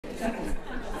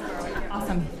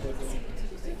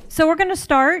So we're going to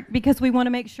start because we want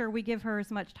to make sure we give her as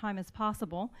much time as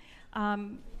possible.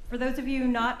 For those of you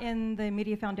not in the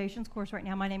Media Foundations course right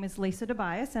now, my name is Lisa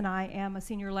Tobias, and I am a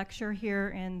senior lecturer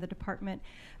here in the Department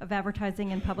of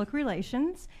Advertising and Public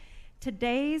Relations.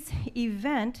 Today's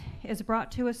event is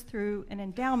brought to us through an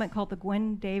endowment called the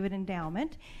Gwyn David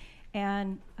Endowment,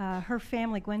 and her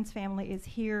family, Gwyn's family, is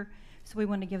here, so we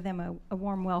want to give them a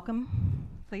warm welcome,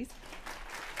 please.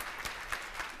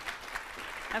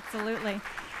 Absolutely.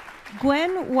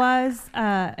 Gwyn was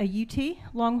a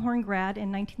UT Longhorn grad in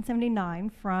 1979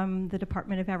 from the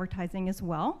Department of Advertising as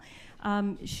well.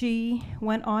 She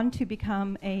went on to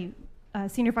become a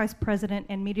senior vice president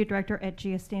and media director at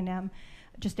GSD&M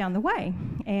just down the way.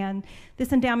 And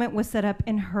this endowment was set up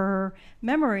in her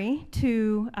memory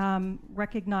to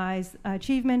recognize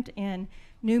achievement in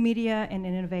new media and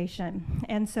innovation.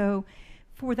 And so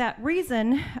for that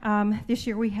reason, this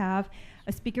year we have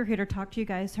a speaker here to talk to you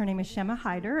guys. Her name is Shama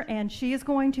Hyder, and she is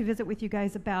going to visit with you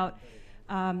guys about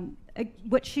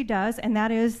what she does, and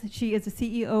that is she is a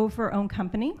CEO of her own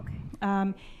company.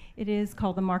 It is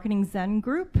called the Marketing Zen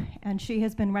Group, and she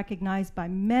has been recognized by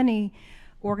many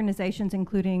organizations,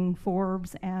 including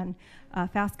Forbes and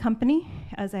Fast Company,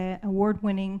 as an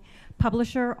award-winning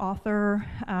publisher, author,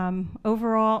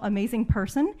 overall amazing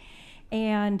person.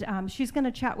 And she's going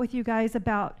to chat with you guys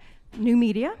about new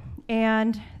media.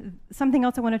 And something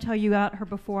else I want to tell you about her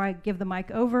before I give the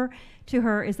mic over to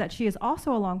her is that she is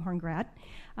also a Longhorn grad.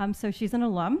 So she's an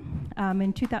alum.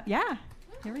 In 2000, yeah,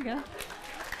 here we go.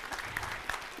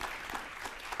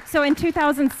 So in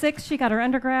 2006, she got her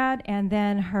undergrad and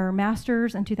then her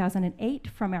master's in 2008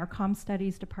 from our Comm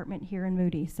Studies department here in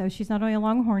Moody. So she's not only a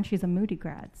Longhorn, she's a Moody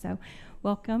grad. So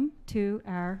welcome to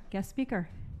our guest speaker.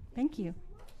 Thank you.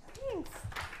 Thanks.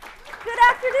 Good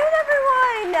afternoon,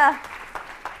 everyone.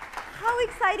 How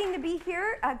exciting to be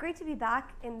here. Great to be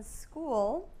back in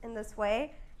school in this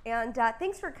way. And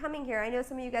thanks for coming here. I know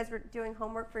some of you guys were doing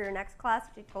homework for your next class,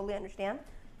 which I totally understand.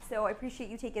 So I appreciate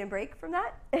you taking a break from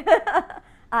that.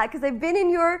 Because I've been in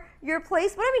your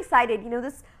place. But I'm excited. You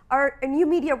know, our new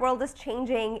media world is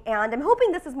changing, and I'm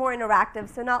hoping this is more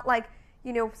interactive. So not like,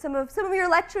 you know, some of your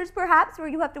lectures perhaps where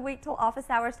you have to wait till office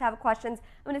hours to have questions.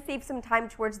 I'm going to save some time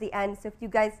towards the end, so if you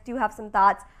guys do have some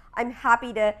thoughts, I'm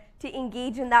happy to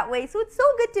engage in that way. So it's so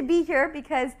good to be here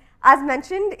because, as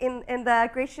mentioned in the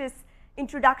gracious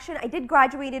introduction, I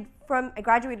graduated from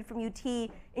UT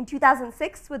in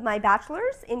 2006 with my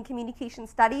bachelor's in communication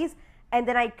studies, and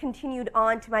then I continued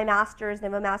on to my master's, and I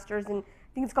have a master's in,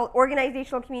 I think it's called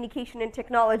organizational communication and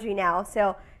technology now.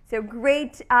 So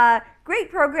great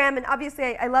program, and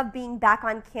obviously I love being back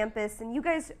on campus, and you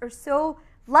guys are so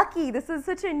lucky. This is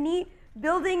such a neat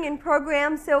building and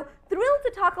program, so thrilled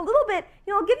to talk a little bit.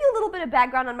 You know, I'll give you a little bit of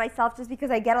background on myself just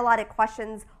because I get a lot of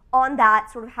questions on that,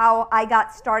 sort of how I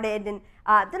got started, and then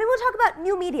I will talk about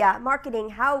new media, marketing,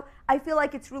 how I feel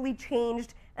like it's really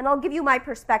changed, and I'll give you my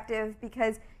perspective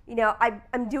because, you know,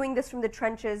 I'm doing this from the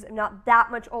trenches. I'm not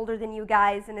that much older than you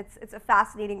guys, and it's a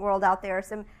fascinating world out there.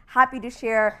 So I'm happy to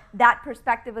share that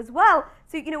perspective as well.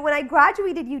 So, you know, when I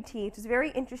graduated UT, it was a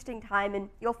very interesting time, and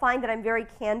you'll find that I'm very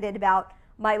candid about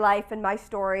my life and my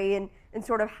story and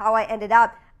sort of how I ended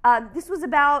up. This was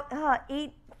about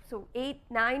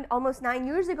almost 9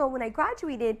 years ago when I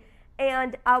graduated,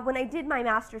 and when I did my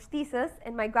master's thesis,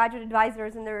 and my graduate advisor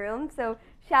is in the room, so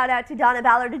shout out to Donna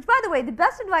Ballard. By the way, the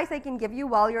best advice I can give you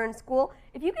while you're in school,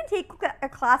 if you can take a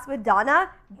class with Donna,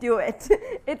 do it.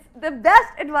 It's the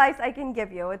best advice I can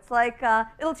give you. It's like,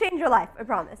 it'll change your life, I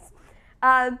promise.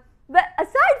 But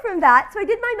aside from that, so I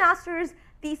did my master's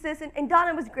thesis, and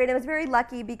Donna was great. I was very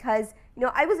lucky because, you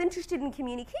know, I was interested in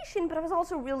communication, but I was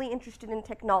also really interested in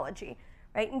technology,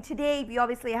 right? And today, we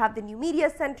obviously have the New Media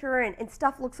Center, and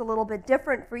stuff looks a little bit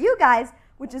different for you guys,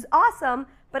 which is awesome.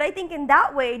 But I think in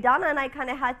that way, Donna and I kind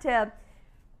of had to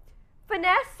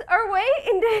finesse our way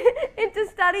into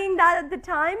studying that at the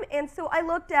time. And so I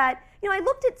looked at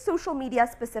social media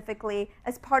specifically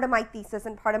as part of my thesis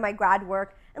and part of my grad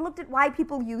work, and looked at why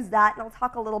people use that, and I'll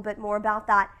talk a little bit more about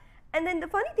that. And then the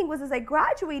funny thing was, as I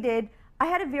graduated, I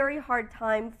had a very hard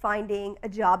time finding a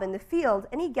job in the field.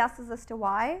 Any guesses as to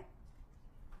why?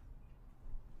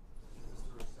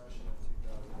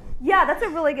 Yeah, that's a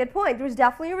really good point. There was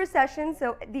definitely a recession,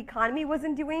 so the economy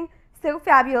wasn't doing so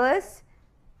fabulous.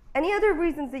 Any other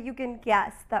reasons that you can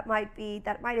guess that might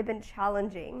have been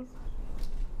challenging?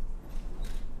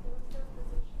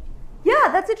 Yeah,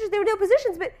 that's interesting. There were no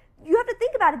positions, but you have to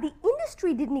think about it. The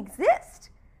industry didn't exist,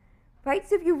 right?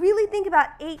 So if you really think about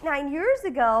 8, 9 years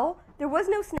ago, there was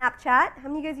no Snapchat. How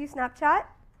many of you guys use Snapchat?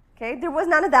 Okay, there was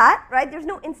none of that, right? There's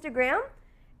no Instagram.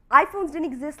 iPhones didn't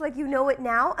exist like you know it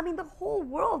now. I mean, the whole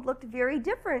world looked very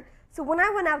different. So when I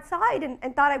went outside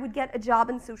and thought I would get a job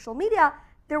in social media,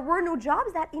 there were no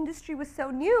jobs. That industry was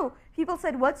so new. People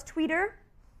said, what's Twitter?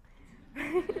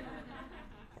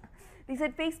 They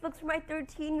said Facebook's for my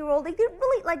 13-year-old. They didn't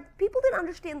really, like, people didn't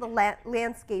understand the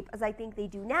landscape as I think they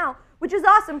do now, which is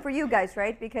awesome for you guys,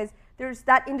 right? Because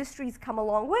that industry's come a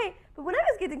long way. But when I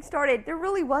was getting started, there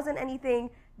really wasn't anything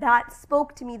that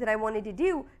spoke to me that I wanted to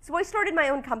do. So I started my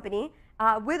own company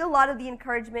with a lot of the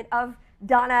encouragement of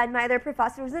Donna and my other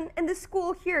professors and the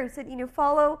school here said,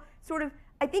 follow sort of,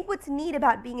 I think what's neat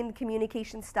about being in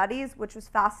communication studies, which was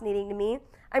fascinating to me,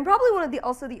 I'm probably one of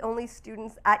also the only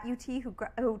students at UT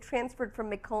who transferred from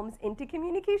McCombs into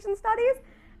communication studies.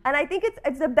 And I think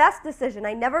it's the best decision.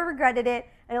 I never regretted it.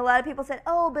 And a lot of people said,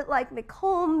 oh, but like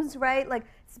McCombs, right? Like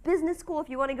it's business school if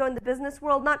you want to go in the business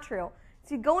world. Not true.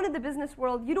 So you go into the business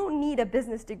world, you don't need a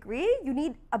business degree. You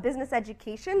need a business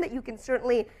education that you can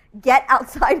certainly get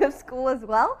outside of school as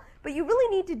well. But you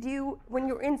really need to do, when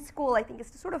you're in school, I think, is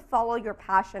to sort of follow your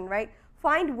passion, right?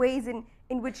 Find ways in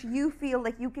which you feel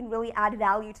like you can really add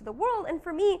value to the world. And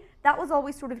for me, that was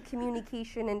always sort of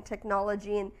communication and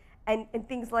technology and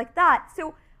things like that.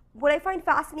 So what I find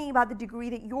fascinating about the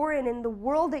degree that you're in and the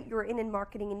world that you're in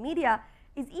marketing and media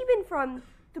is even from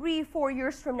 3-4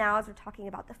 years from now, as we're talking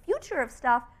about the future of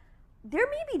stuff, there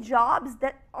may be jobs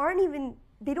that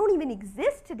they don't even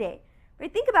exist today.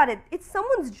 Right? Think about it. It's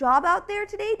someone's job out there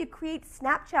today to create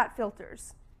Snapchat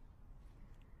filters.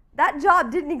 That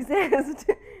job didn't exist,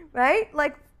 right?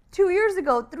 Like 2 years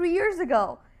ago, 3 years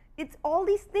ago. It's all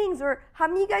these things. Or how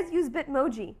many of you guys use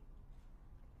Bitmoji?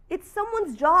 It's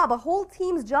someone's job, a whole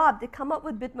team's job to come up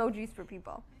with Bitmojis for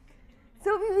people.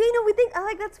 So, we think,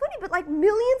 like, that's funny, but like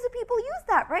millions of people use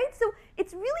that, right? So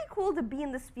it's really cool to be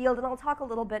in this field, and I'll talk a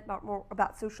little bit more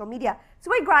about social media.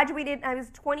 So I graduated, I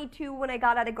was 22 when I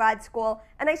got out of grad school,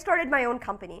 and I started my own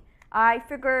company. I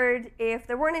figured if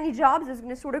there weren't any jobs, I was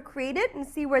going to sort of create it and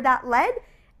see where that led.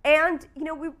 And,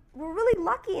 we're really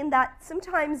lucky in that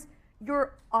sometimes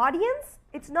your audience,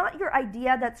 it's not your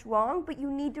idea that's wrong, but you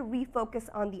need to refocus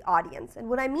on the audience. And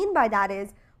what I mean by that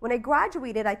is, when I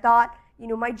graduated, I thought,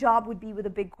 my job would be with a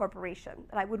big corporation,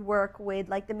 that I would work with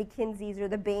like the McKinseys or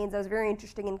the Bains. I was very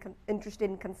interested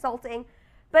in consulting.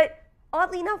 But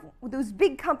oddly enough, those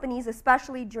big companies,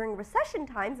 especially during recession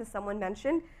times, as someone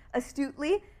mentioned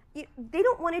astutely, they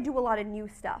don't want to do a lot of new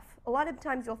stuff. A lot of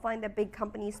times you'll find that big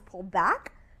companies pull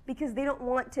back because they don't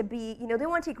want to be, they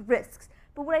want to take risks.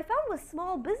 But what I found was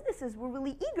small businesses were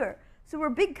really eager. So where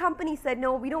big companies said,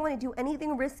 no, we don't want to do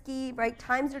anything risky, right?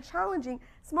 Times are challenging.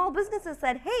 Small businesses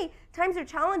said, hey, times are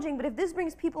challenging, but if this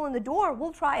brings people in the door,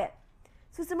 we'll try it.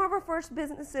 So some of our first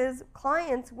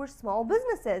clients were small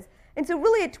businesses. And so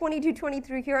really at 22,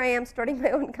 23, here I am starting my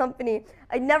own company.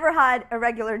 I never had a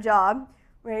regular job,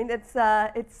 right?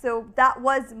 So that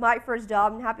was my first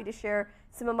job. I'm happy to share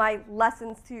some of my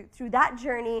lessons through that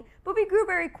journey. But we grew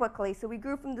very quickly. So we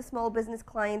grew from the small business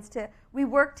clients to, we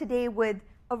work today with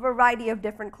a variety of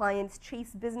different clients.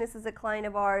 Chase Business is a client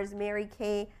of ours, Mary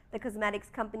Kay, the cosmetics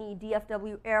company,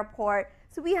 DFW Airport.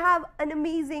 So we have an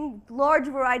amazing, large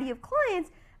variety of clients.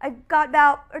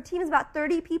 Our team is about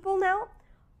 30 people now,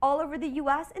 all over the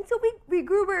US. And so we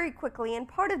grew very quickly. And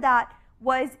part of that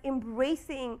was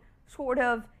embracing sort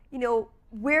of,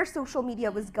 where social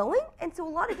media was going. And so a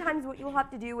lot of times what you'll have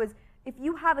to do is, if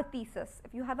you have a thesis,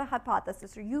 if you have a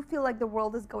hypothesis, or you feel like the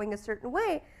world is going a certain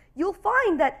way, you'll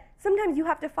find that sometimes you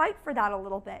have to fight for that a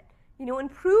little bit.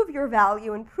 Improve your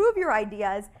value, improve your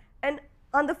ideas. And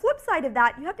on the flip side of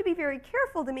that, you have to be very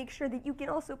careful to make sure that you can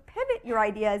also pivot your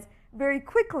ideas very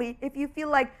quickly if you feel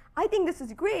like, I think this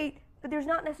is great, but there's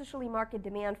not necessarily market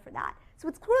demand for that. So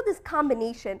it's sort of this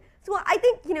combination. So I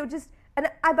think,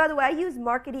 by the way, I use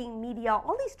marketing, media,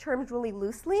 all these terms really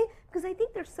loosely because I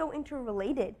think they're so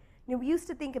interrelated. We used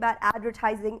to think about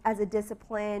advertising as a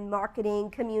discipline, marketing,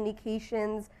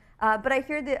 communications, but I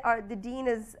hear that the dean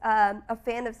is a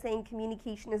fan of saying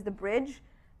communication is the bridge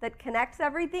that connects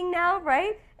everything now,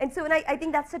 right? And so I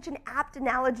think that's such an apt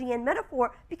analogy and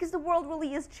metaphor because the world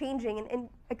really is changing in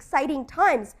exciting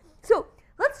times. So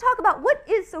let's talk about what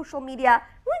is social media.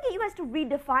 I want to get you guys to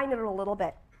redefine it a little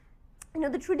bit.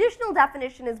 The traditional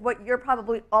definition is what you're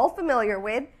probably all familiar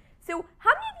with. So how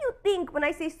many of you think when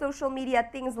I say social media,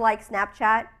 things like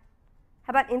Snapchat, how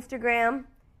about Instagram,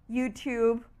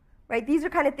 YouTube, right? These are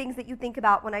kind of things that you think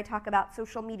about when I talk about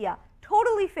social media.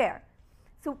 Totally fair.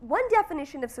 So one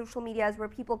definition of social media is where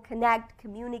people connect,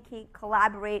 communicate,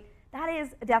 collaborate. That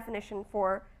is a definition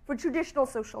for traditional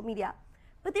social media.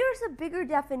 But there's a bigger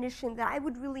definition that I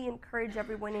would really encourage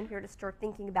everyone in here to start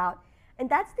thinking about. And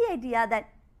that's the idea that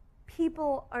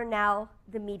people are now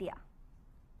the media.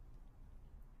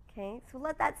 Okay, so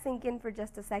let that sink in for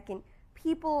just a second.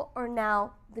 People are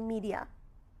now the media.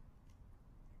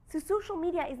 So social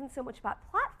media isn't so much about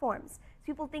platforms. So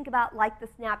people think about like the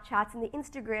Snapchats and the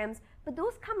Instagrams, but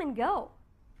those come and go.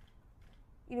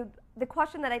 You know, the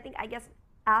question that I think I get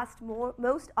asked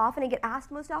most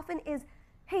often is,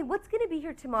 hey, what's going to be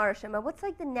here tomorrow, Shama? What's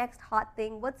like the next hot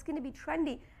thing? What's going to be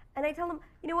trendy? And I tell them,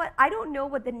 you know what, I don't know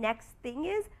what the next thing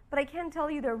is, but I can tell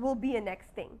you there will be a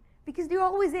next thing, because there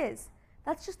always is.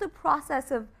 That's just the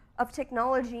process of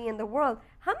technology in the world.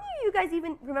 How many of you guys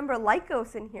even remember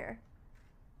Lycos in here?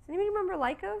 Does anybody remember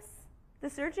Lycos, the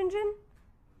search engine?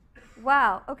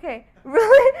 Wow, okay,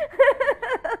 really?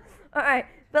 All right,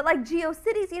 but like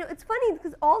GeoCities, you know, it's funny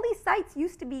because all these sites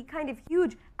used to be kind of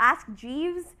huge. Ask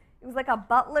Jeeves, it was like a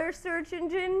butler search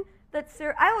engine.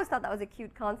 I always thought that was a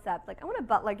cute concept. Like, I want a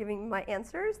butler giving me my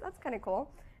answers. That's kind of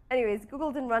cool. Anyways,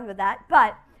 Google didn't run with that.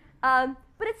 But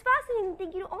it's fascinating to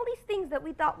think, you know, all these things that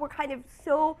we thought were kind of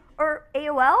so, or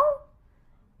AOL,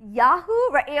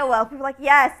 Yahoo, right? AOL. People were like,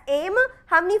 yes, AIM.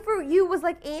 How many for you was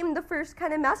like AIM the first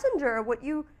kind of messenger, what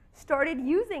you started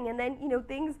using, and then, you know,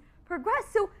 things progress.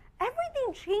 So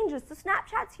everything changes. So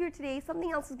Snapchat's here today.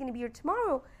 Something else is going to be here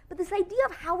tomorrow. But this idea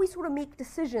of how we sort of make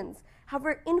decisions, how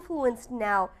we're influenced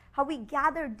now, how we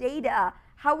gather data,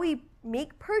 how we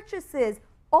make purchases,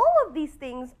 all of these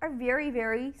things are very,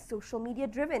 very social media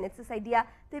driven. It's this idea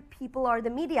that people are the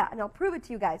media, and I'll prove it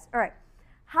to you guys. All right,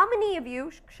 how many of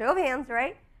you, show of hands,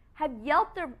 right, have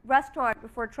Yelped a restaurant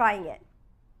before trying it?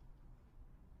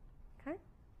 Okay.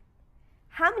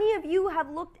 How many of you have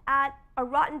looked at a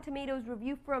Rotten Tomatoes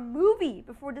review for a movie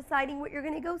before deciding what you're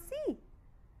going to go see?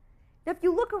 If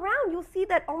you look around, you'll see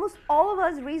that almost all of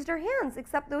us raised our hands,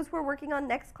 except those who are working on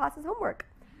next class's homework,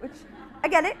 which, I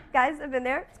get it, guys, I've been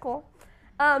there, it's cool.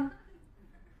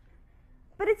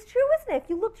 But it's true, isn't it? If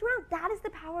you looked around, that is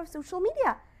the power of social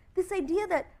media. This idea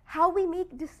that how we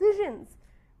make decisions,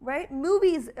 right?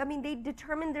 Movies, I mean, they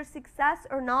determine their success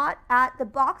or not at the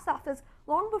box office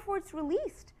long before it's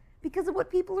released because of what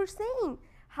people are saying,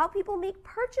 how people make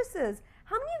purchases.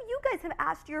 How many of you guys have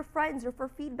asked your friends or for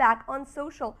feedback on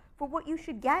social for what you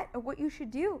should get or what you should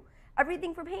do?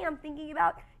 Everything from, hey, I'm thinking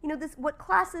about, you know, what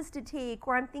classes to take,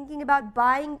 or I'm thinking about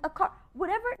buying a car,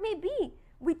 whatever it may be.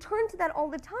 We turn to that all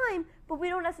the time, but we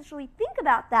don't necessarily think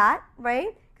about that,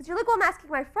 right? Because you're like, well, I'm asking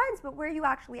my friends, but where are you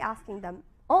actually asking them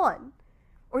on?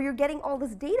 Or you're getting all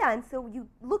this data, and so you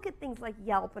look at things like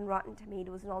Yelp and Rotten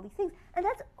Tomatoes and all these things, and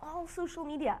that's all social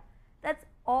media. That's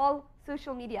all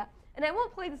social media. And I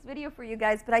won't play this video for you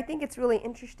guys, but I think it's really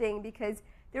interesting because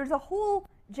there's a whole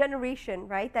generation,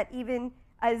 right, that even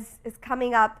is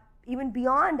coming up, even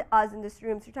beyond us in this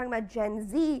room. So you're talking about Gen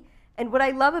Z. And what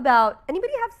I love about,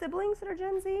 anybody have siblings that are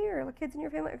Gen Z or kids in your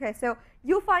family? Okay, so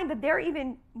you'll find that they're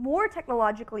even more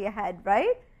technologically ahead,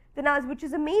 right, than us, which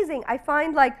is amazing. I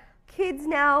find like kids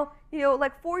now, you know,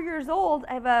 like 4 years old.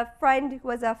 I have a friend who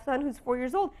has a son who's 4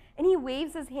 years old, and he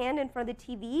waves his hand in front of the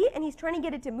TV, and he's trying to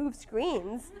get it to move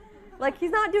screens. Like,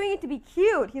 he's not doing it to be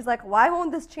cute. He's like, why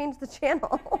won't this change the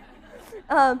channel?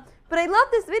 But I love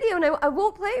this video, and I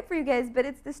won't play it for you guys, but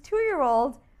it's this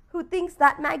 2-year-old who thinks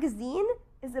that magazine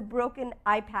is a broken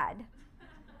iPad.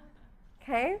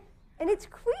 Okay? And it's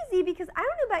crazy because I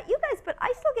don't know about you guys, but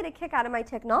I still get a kick out of my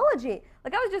technology.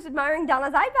 Like, I was just admiring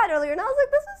Donna's iPad earlier, and I was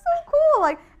like, this is so cool.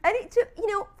 Like, you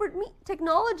know, for me,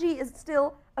 technology is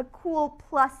still a cool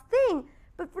plus thing,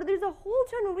 but there's a whole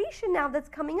generation now that's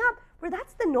coming up where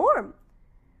that's the norm,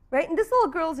 right? And this little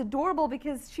girl is adorable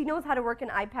because she knows how to work an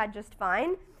iPad just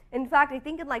fine. In fact, I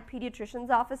think in like pediatricians'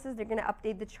 offices, they're going to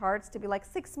update the charts to be like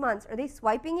 6 months. Are they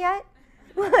swiping yet?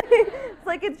 It's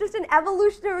like it's just an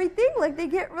evolutionary thing. Like, they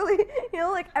get really, you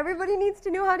know, like everybody needs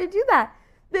to know how to do that.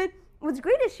 But what's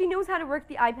great is she knows how to work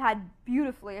the iPad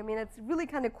beautifully. I mean, it's really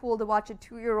kind of cool to watch a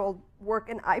 2-year-old work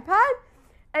an iPad.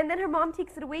 And then her mom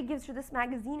takes it away, gives her this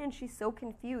magazine, and she's so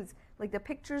confused. Like, the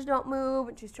pictures don't move,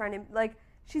 and she's trying to, like,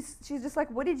 she's just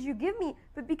like, what did you give me?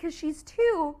 But because she's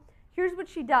 2, here's what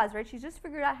she does, right? She's just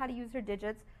figured out how to use her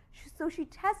digits. So she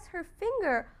tests her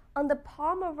finger on the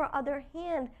palm of her other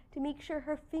hand to make sure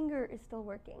her finger is still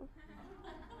working.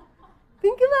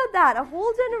 Think about that. A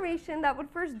whole generation that would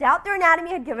first doubt their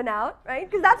anatomy had given out, right?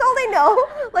 Because that's all they know.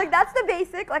 Like, that's the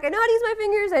basic. Like, I know how to use my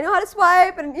fingers. I know how to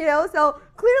swipe. And, you know, so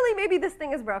clearly maybe this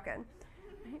thing is broken.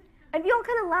 And we all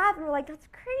kind of laugh and we're like, that's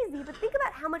crazy. But think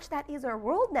about how much that is our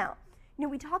world now. You know,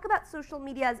 we talk about social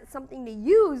media as something to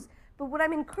use, but what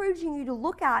I'm encouraging you to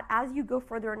look at as you go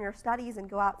further in your studies and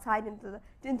go outside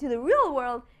into the real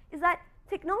world is that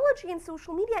technology and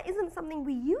social media isn't something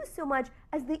we use so much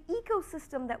as the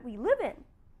ecosystem that we live in.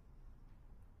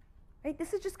 right?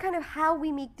 This is just kind of how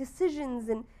we make decisions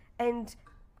and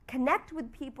connect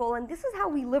with people, and this is how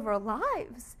we live our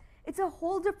lives. It's a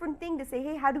whole different thing to say,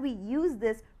 hey, how do we use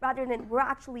this, rather than we're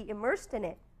actually immersed in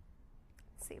it.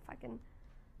 Let's see if I can.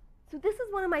 So this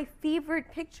is one of my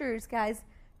favorite pictures, guys.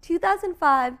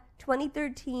 2005,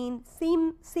 2013,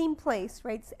 same place,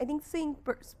 right? I think St.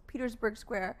 Petersburg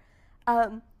Square.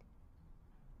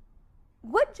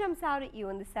 What jumps out at you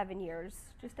in the 7 years,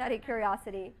 just out of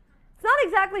curiosity? It's not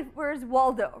exactly where's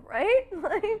Waldo, right?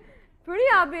 Like, pretty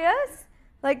obvious.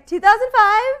 Like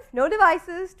 2005, no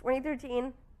devices.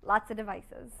 2013, lots of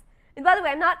devices. And by the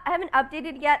way, I haven't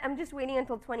updated yet. I'm just waiting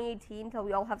until 2018 until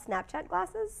we all have Snapchat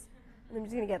glasses. And I'm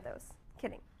just going to get those.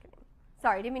 Kidding.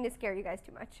 Sorry, didn't mean to scare you guys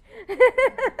too much.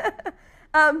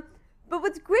 But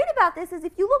what's great about this is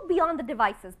if you look beyond the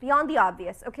devices, beyond the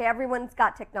obvious, okay, everyone's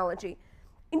got technology.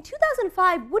 In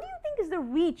 2005, what do you think is the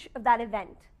reach of that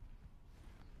event?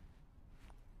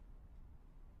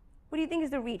 What do you think is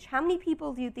the reach? How many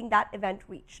people do you think that event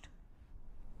reached?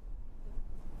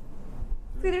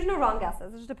 See, there's no wrong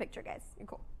guesses. It's just a picture, guys. You're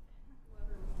cool.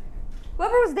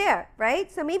 Whoever was there,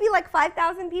 right? So maybe like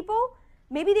 5,000 people.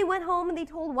 Maybe they went home and they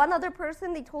told one other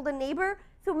person, they told a neighbor.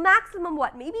 So maximum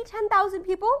what? Maybe 10,000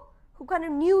 people who kind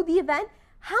of knew the event.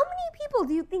 How many people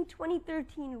do you think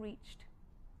 2013 reached?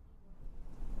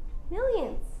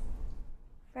 Millions,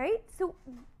 right? So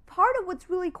part of what's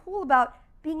really cool about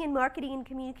being in marketing and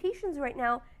communications right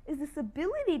now is this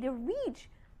ability to reach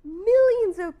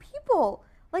millions of people.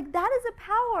 Like, that is a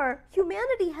power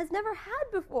humanity has never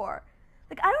had before.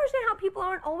 Like, I don't understand how people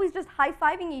aren't always just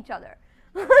high-fiving each other.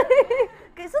 Isn't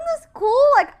this cool?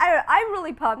 Like, I'm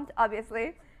really pumped,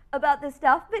 obviously, about this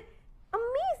stuff, but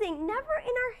amazing. Never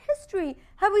in our history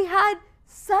have we had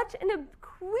such a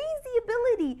crazy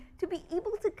ability to be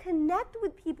able to connect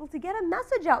with people, to get a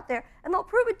message out there. And I'll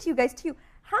prove it to you guys, too.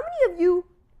 How many of you,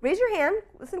 raise your hand,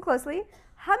 listen closely,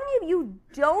 how many of you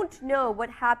don't know what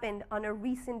happened on a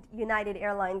recent United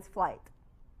Airlines flight?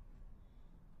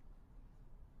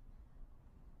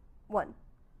 One.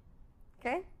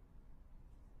 Okay?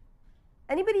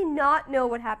 Anybody not know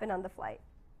what happened on the flight?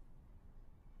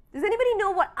 Does anybody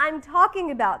know what I'm talking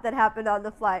about that happened on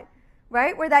the flight?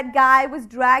 Right? Where that guy was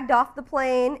dragged off the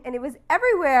plane and it was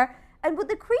everywhere. And what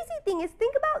the crazy thing is,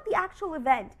 think about the actual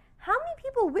event. How many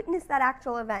people witnessed that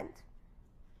actual event?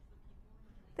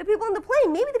 The people on the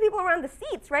plane, maybe the people around the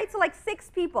seats, right? So like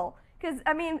 6 people. Because,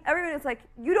 I mean, everyone is like,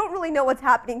 you don't really know what's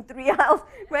happening 3 aisles,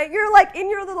 right? You're like in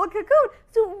your little cocoon.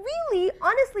 So really,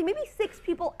 honestly, maybe 6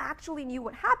 people actually knew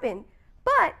what happened.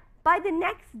 But by the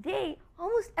next day,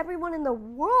 almost everyone in the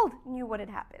world knew what had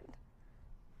happened.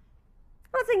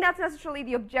 I'm not saying that's necessarily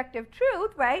the objective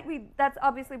truth, right? That's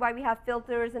obviously why we have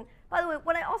filters. And by the way,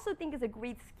 what I also think is a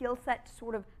great skill set to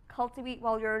sort of cultivate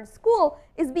while you're in school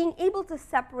is being able to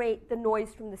separate the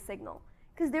noise from the signal.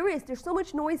 Because there's so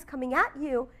much noise coming at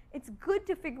you, it's good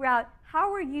to figure out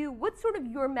what's sort of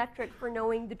your metric for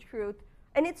knowing the truth.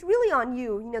 And it's really on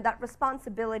you, that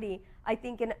responsibility, I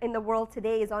think, in the world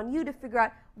today is on you to figure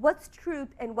out what's truth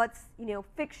and what's,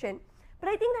 fiction. But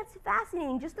I think that's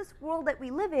fascinating, just this world that we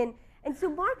live in. And so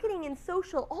marketing and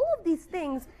social, all of these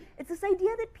things, it's this idea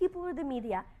that people are the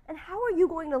media. And how are you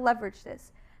going to leverage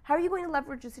this? How are you going to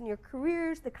leverage this in your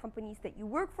careers, the companies that you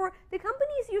work for, the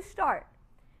companies you start?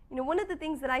 One of the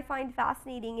things that I find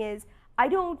fascinating is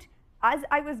as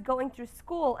I was going through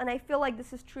school, and I feel like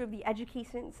this is true of the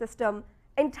education system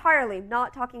entirely,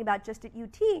 not talking about just at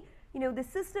UT, the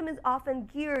system is often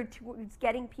geared towards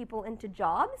getting people into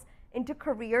jobs, into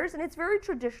careers, and it's very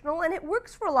traditional, and it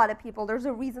works for a lot of people. There's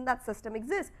a reason that system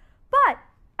exists. But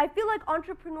I feel like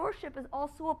entrepreneurship is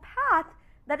also a path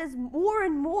that is more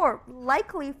and more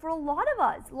likely for a lot of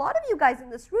us, a lot of you guys in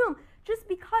this room, just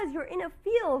because you're in a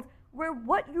field where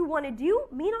what you want to do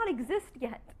may not exist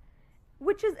yet,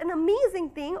 which is an amazing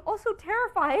thing, also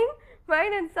terrifying,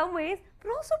 right, in some ways, but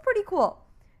also pretty cool.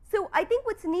 So I think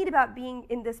what's neat about being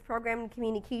in this program in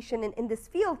communication and in this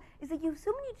field is that you have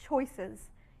so many choices.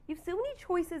 You have so many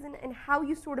choices in how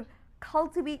you sort of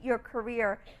cultivate your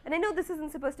career. And I know this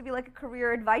isn't supposed to be like a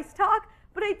career advice talk,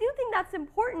 but I do think that's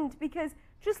important because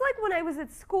just like when I was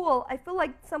at school, I feel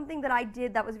like something that I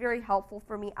did that was very helpful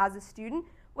for me as a student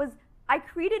was I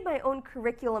created my own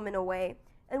curriculum in a way.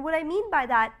 And what I mean by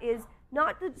that is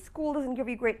not that school doesn't give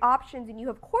you great options and you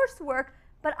have coursework,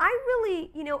 but I really,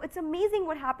 it's amazing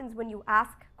what happens when you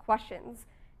ask questions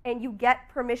and you get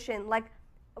permission. Like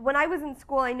when I was in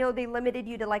school, I know they limited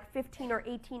you to like 15 or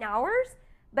 18 hours,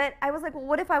 but I was like, well,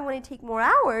 what if I want to take more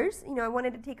hours? I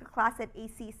wanted to take a class at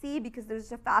ACC because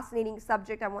there's a fascinating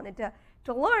subject I wanted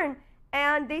to learn.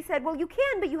 And they said, well, you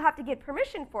can, but you have to get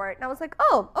permission for it. And I was like,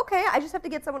 oh, okay, I just have to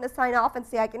get someone to sign off and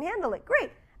say I can handle it.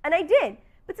 Great. And I did.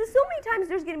 But so many times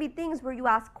there's going to be things where you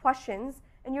ask questions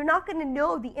and you're not going to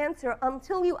know the answer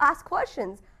until you ask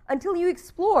questions, until you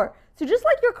explore. So just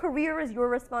like your career is your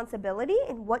responsibility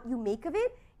and what you make of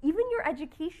it, even your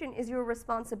education is your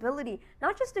responsibility.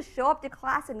 Not just to show up to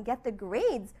class and get the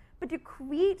grades, but to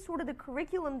create sort of the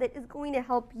curriculum that is going to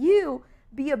help you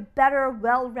be a better,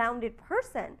 well-rounded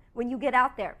person when you get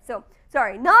out there. So,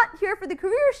 sorry, not here for the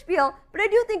career spiel, but I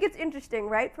do think it's interesting,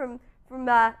 right, from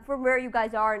where you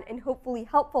guys are and hopefully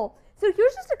helpful. So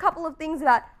here's just a couple of things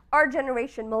about our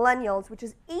generation, millennials, which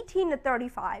is 18 to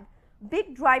 35,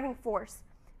 big driving force.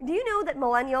 Do you know that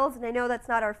millennials, and I know that's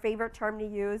not our favorite term to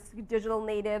use, digital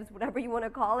natives, whatever you want to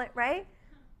call it, right?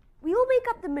 We will make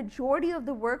up the majority of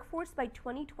the workforce by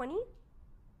 2020.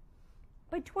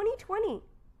 By 2020.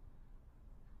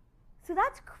 So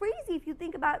that's crazy if you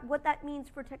think about what that means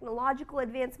for technological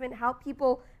advancement, how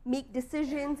people make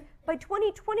decisions. By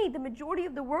 2020, the majority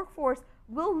of the workforce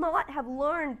will not have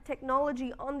learned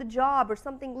technology on the job or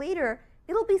something later.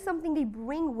 It'll be something they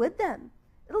bring with them.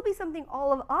 It'll be something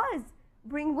all of us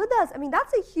bring with us. I mean,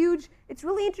 that's a huge, it's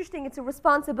really interesting. It's a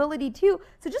responsibility too.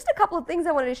 So just a couple of things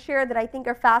I wanted to share that I think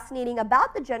are fascinating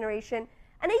about the generation.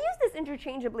 And I use this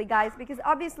interchangeably, guys, because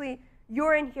obviously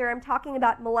you're in here, I'm talking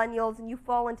about millennials, and you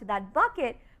fall into that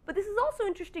bucket. But this is also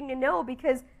interesting to know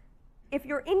because if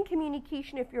you're in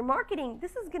communication, if you're marketing,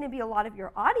 this is going to be a lot of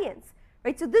your audience,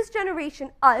 right? So this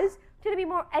generation, us, tend to be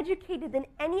more educated than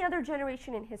any other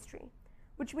generation in history,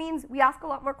 which means we ask a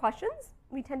lot more questions.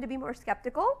 We tend to be more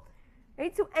skeptical,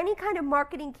 right? So any kind of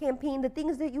marketing campaign, the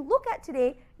things that you look at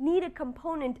today need a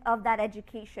component of that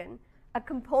education, a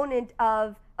component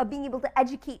of being able to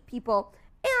educate people.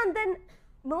 And then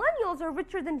millennials are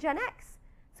richer than Gen X.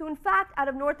 So in fact, out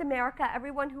of North America,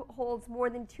 everyone who holds more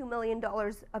than $2 million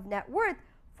of net worth,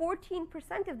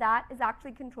 14% of that is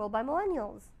actually controlled by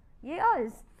millennials.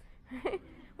 Yes.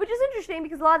 Which is interesting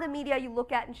because a lot of the media you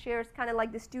look at and shares kind of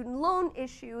like the student loan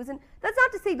issues. And that's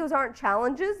not to say those aren't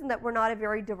challenges and that we're not a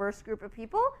very diverse group of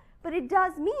people, but it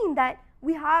does mean that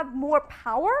we have more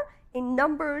power in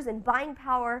numbers and buying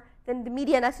power than the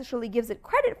media necessarily gives it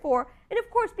credit for. And of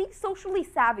course, being socially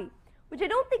savvy, which I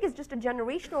don't think is just a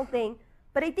generational thing,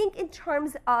 but I think in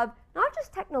terms of not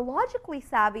just technologically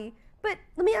savvy, but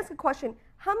let me ask a question.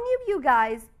 How many of you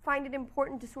guys find it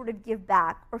important to sort of give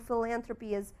back, or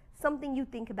philanthropy is something you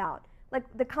think about? Like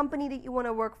the company that you want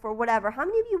to work for, whatever. How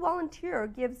many of you volunteer or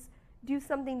do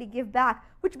something to give back?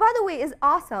 Which, by the way, is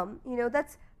awesome. You know,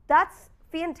 that's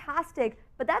fantastic,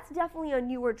 but that's definitely a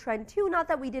newer trend too. Not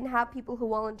that we didn't have people who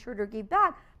volunteered or gave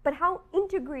back, but how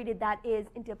integrated that is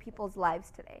into people's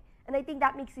lives today. And I think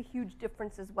that makes a huge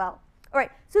difference as well. All right,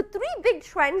 so 3 big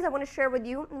trends I want to share with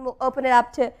you, and we'll open it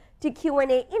up to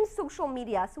Q&A in social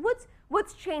media. So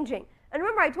what's changing? And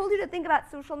remember, I told you to think about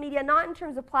social media not in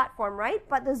terms of platform, right?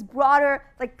 But this broader,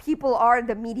 like people are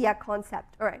the media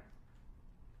concept. All right.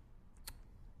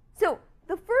 So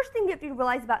the first thing you have to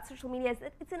realize about social media is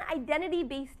that it's an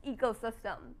identity-based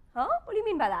ecosystem. Huh? What do you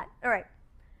mean by that? All right.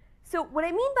 So what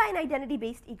I mean by an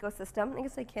identity-based ecosystem, I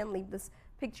guess I can leave this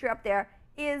picture up there,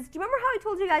 is, do you remember how I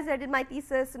told you guys that I did my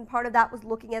thesis and part of that was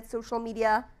looking at social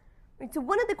media? Right, so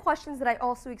one of the questions that I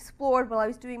also explored while I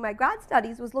was doing my grad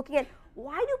studies was looking at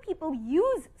why do people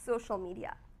use social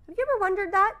media? Have you ever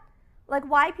wondered that? Like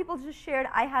why people just shared,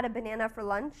 I had a banana for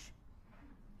lunch?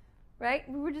 Right?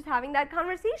 We were just having that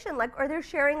conversation. Like, or they're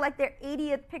sharing like their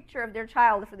 80th picture of their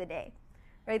child for the day.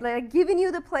 Right? Like giving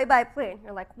you the play-by-play. And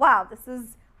you're like, wow, this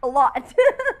is a lot.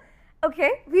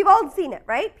 Okay, we've all seen it,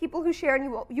 right? People who share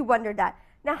and you wondered that.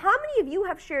 Now, how many of you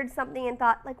have shared something and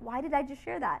thought, like, why did I just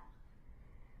share that?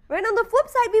 Right, on the flip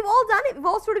side, we've all done it. We've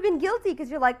all sort of been guilty because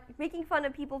you're like making fun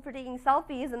of people for taking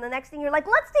selfies, and the next thing you're like,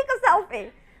 let's take a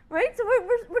selfie, right? So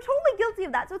we're totally guilty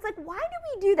of that. So it's like, why do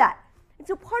we do that? And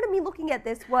so part of me looking at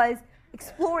this was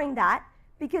exploring that,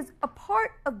 because a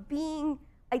part of being,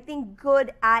 I think,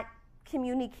 good at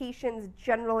communications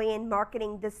generally and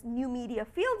marketing, this new media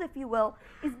field, if you will,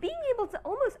 is being able to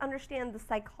almost understand the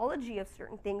psychology of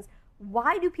certain things.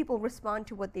 Why do people respond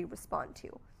to what they respond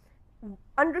to?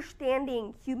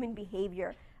 Understanding human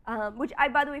behavior, which I,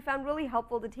 by the way, found really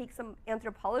helpful to take some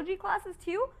anthropology classes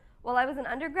too. While I was an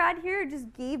undergrad here, it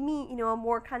just gave me, you know, a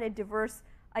more kind of diverse,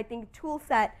 I think, tool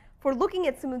set for looking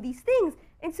at some of these things.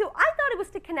 And so I thought it was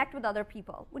to connect with other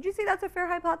people. Would you say that's a fair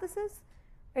hypothesis?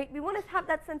 Right? We want to have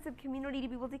that sense of community to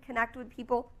be able to connect with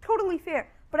people. Totally fair.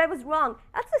 But I was wrong.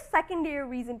 That's the secondary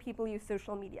reason people use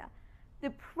social media.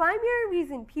 The primary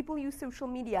reason people use social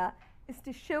media is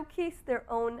to showcase their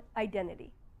own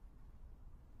identity.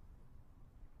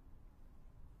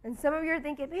 And some of you are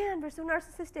thinking, man, we're so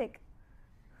narcissistic.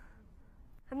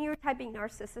 How many of you are typing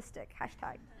narcissistic,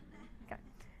 hashtag? Okay.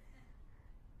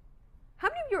 How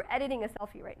many of you are editing a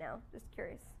selfie right now? Just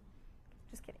curious.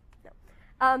 Just kidding.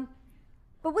 No.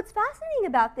 But what's fascinating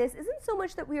about this isn't so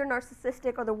much that we are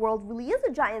narcissistic or the world really is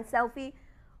a giant selfie.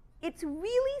 It's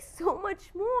really so much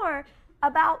more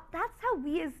about that's how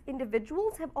we as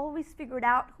individuals have always figured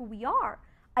out who we are.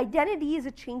 Identity is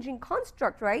a changing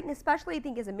construct, right? And especially I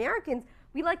think as Americans,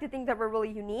 we like to think that we're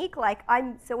really unique, like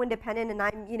I'm so independent and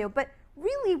I'm, but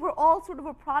really we're all sort of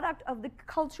a product of the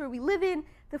culture we live in,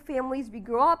 the families we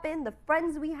grew up in, the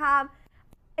friends we have.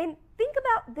 And think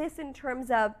about this in terms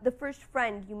of the first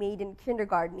friend you made in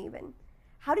kindergarten even.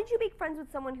 How did you make friends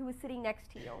with someone who was sitting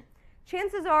next to you?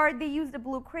 Chances are they used a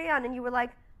blue crayon and you were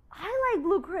like, I like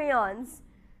blue crayons,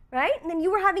 right? And then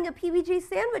you were having a PBJ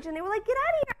sandwich and they were like, get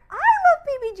out of here, I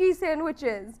love PBJ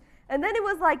sandwiches. And then it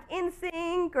was like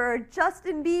NSYNC or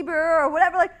Justin Bieber or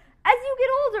whatever. Like, as you get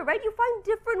older, right, you find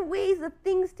different ways of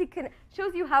things to connect.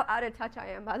 Shows you how out of touch I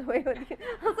am, by the way.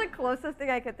 That's the closest thing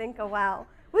I could think of. Wow.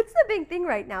 What's the big thing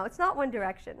right now? It's not One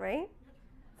Direction, right?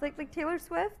 It's like Taylor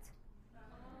Swift?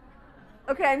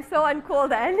 Okay, I'm so uncool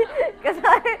then, because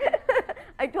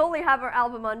I totally have her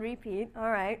album on repeat.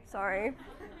 All right, sorry.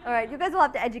 All right, you guys will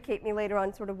have to educate me later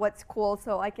on sort of what's cool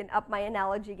so I can up my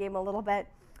analogy game a little bit.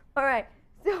 All right,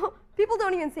 so people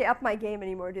don't even say up my game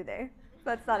anymore, do they?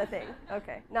 That's not a thing.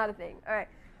 Okay, not a thing. All right.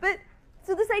 But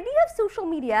so this idea of social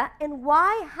media and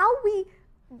how we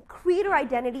create our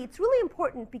identity, it's really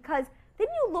important because then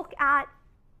you look at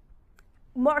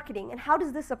marketing and how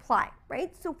does this apply,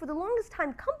 right? So for the longest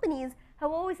time, companies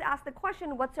have always asked the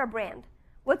question, what's our brand?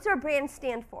 What's our brand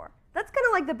stand for? That's kind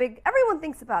of like the big, everyone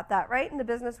thinks about that, right? In the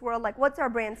business world, like what's our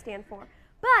brand stand for?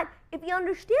 But if you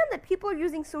understand that people are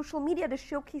using social media to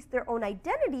showcase their own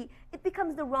identity, it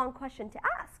becomes the wrong question to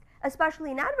ask,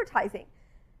 especially in advertising.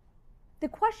 The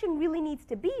question really needs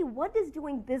to be, what does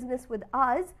doing business with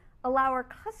us allow our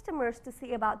customers to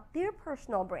say about their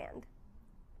personal brand?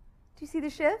 Do you see the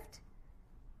shift?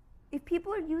 If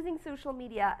people are using social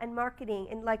media and marketing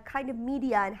and like kind of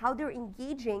media and how they're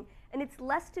engaging, and it's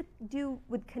less to do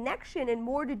with connection and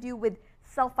more to do with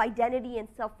self-identity and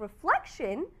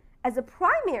self-reflection as a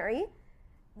primary,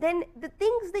 then the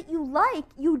things that you like,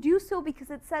 you do so because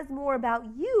it says more about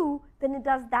you than it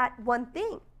does that one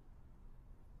thing.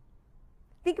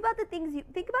 Think about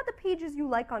the pages you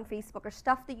like on Facebook or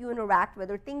stuff that you interact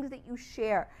with or things that you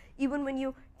share. Even when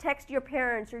you text your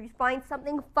parents or you find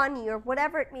something funny or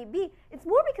whatever it may be, it's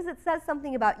more because it says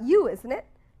something about you, isn't it,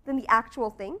 than the actual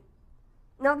thing.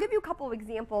 Now I'll give you a couple of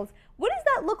examples. What does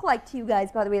that look like to you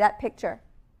guys, by the way, that picture?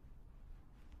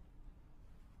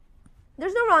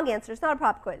 There's no wrong answer. It's not a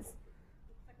pop quiz.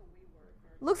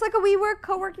 Looks like a WeWork,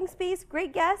 co-working space.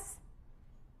 Great guess.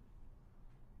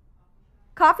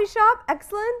 Coffee shop,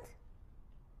 excellent.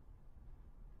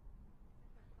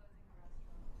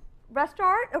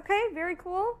 Restaurant, okay, very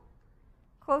cool.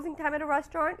 Closing time at a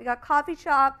restaurant. We got coffee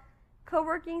shop,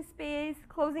 co-working space,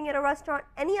 closing at a restaurant.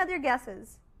 Any other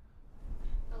guesses?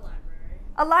 A library.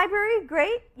 A library,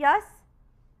 great, yes.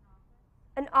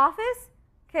 An office,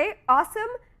 okay, awesome.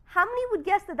 How many would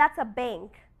guess that that's a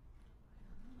bank?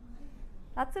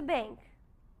 That's a bank.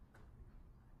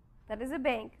 That is a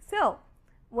bank. So,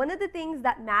 one of the things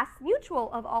that Mass Mutual,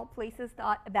 of all places,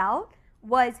 thought about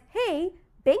was, hey,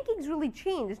 banking's really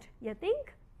changed. You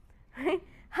think?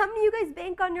 How many of you guys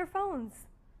bank on your phones?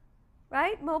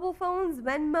 Right? Mobile phones,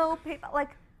 Venmo, PayPal,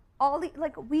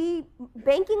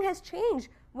 banking has changed.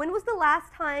 When was the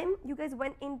last time you guys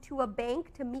went into a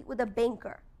bank to meet with a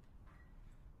banker?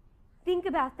 Think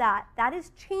about that. That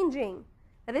is changing.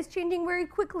 That is changing very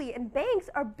quickly. And banks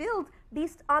are built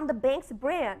based on the bank's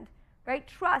brand. Right?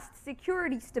 Trust,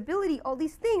 security, stability, all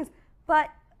these things. But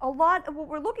a lot of what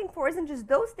we're looking for isn't just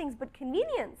those things, but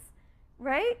convenience,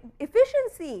 right?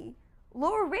 Efficiency,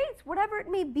 lower rates, whatever it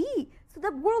may be. So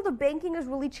the world of banking has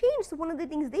really changed. So one of the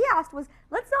things they asked was,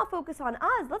 let's not focus on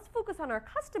us, let's focus on our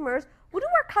customers. What do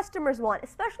our customers want,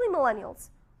 especially millennials?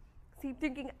 So you're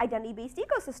thinking identity-based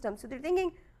ecosystem. So they're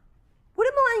thinking, what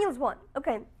do millennials want?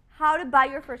 Okay, how to buy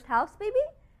your first house, maybe?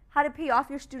 How to pay off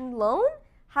your student loan?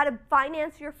 How to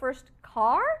finance your first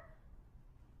car,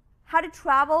 how to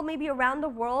travel maybe around the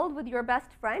world with your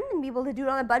best friend and be able to do it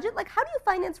on a budget. Like, how do you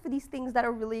finance for these things that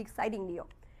are really exciting to you?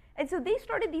 And so they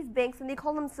started these banks and they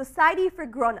call them Society for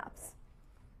Grown-ups,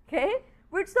 okay?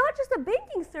 Where it's not just a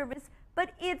banking service,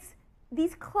 but it's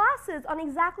these classes on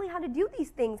exactly how to do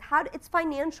these things. It's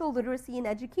financial literacy and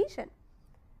education.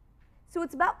 So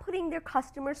it's about putting their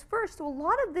customers first. So a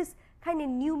lot of this kind of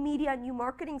new media, new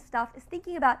marketing stuff is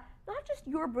thinking about not just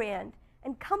your brand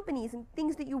and companies and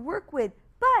things that you work with,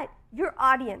 but your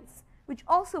audience, which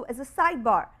also, as a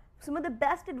sidebar, some of the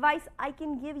best advice I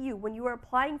can give you when you are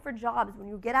applying for jobs, when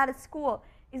you get out of school,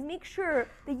 is make sure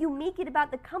that you make it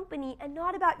about the company and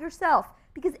not about yourself,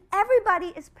 because everybody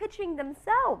is pitching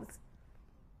themselves,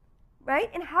 right?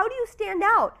 And how do you stand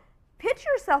out? Pitch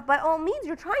yourself by all means.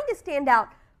 You're trying to stand out,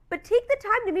 but take the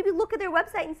time to maybe look at their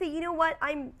website and say, you know what,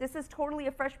 this is totally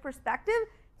a fresh perspective.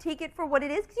 Take it for what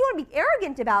it is, because you want to be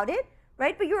arrogant about it,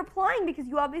 right? But you're applying because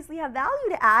you obviously have value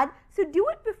to add, so do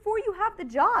it before you have the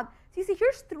job. So you see,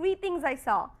 here's 3 things I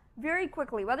saw very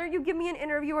quickly. Whether you give me an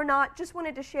interview or not, just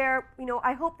wanted to share,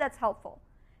 I hope that's helpful.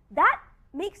 That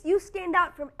makes you stand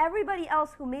out from everybody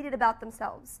else who made it about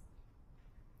themselves.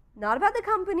 Not about the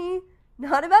company,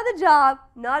 not about the job,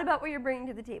 not about what you're bringing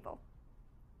to the table.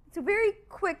 It's a very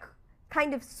quick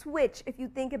kind of switch, if you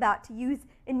think about, to use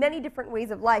in many different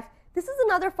ways of life. This is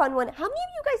another fun one. How many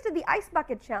of you guys did the ice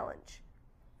bucket challenge?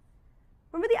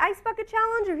 Remember the ice bucket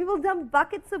challenge, where people dumped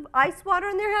buckets of ice water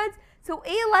on their heads? So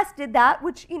ALS did that,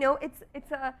 which,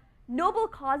 it's a noble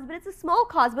cause, but it's a small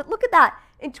cause. But look at that.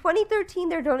 In 2013,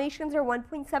 their donations are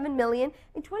 1.7 million.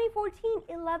 In 2014,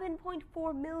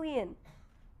 11.4 million.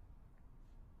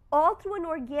 All through an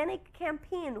organic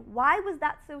campaign. Why was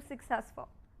that so successful?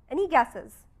 Any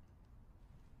guesses?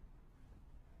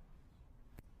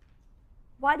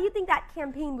 Why do you think that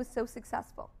campaign was so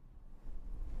successful?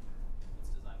 It's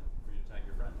designed for you to tag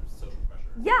your friends. There's social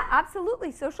pressure. Yeah,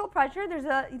 absolutely. Social pressure. There's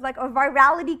a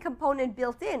virality component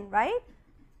built in, right?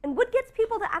 And what gets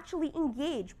people to actually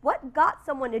engage? What got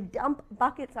someone to dump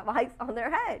buckets of ice on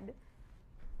their head?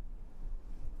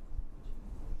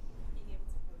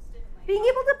 Being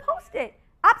able to post it.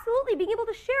 Absolutely, being able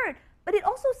to share it. But it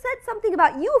also said something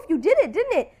about you if you did it,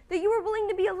 didn't it? That you were willing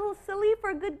to be a little silly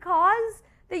for a good cause,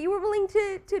 that you were willing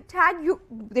to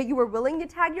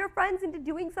tag your friends into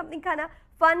doing something kind of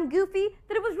fun, goofy,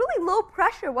 that it was really low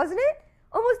pressure, wasn't it?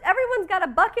 Almost everyone's got a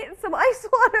bucket and some ice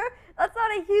water. That's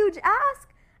not a huge ask.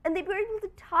 And they were able to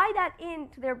tie that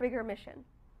into their bigger mission.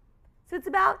 So it's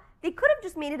about, they could have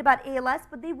just made it about ALS,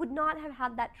 but they would not have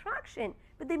had that traction.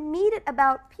 But they made it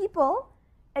about people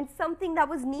and something that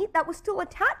was neat, that was still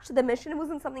attached to the mission. It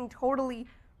wasn't something totally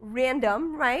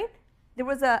random, right? There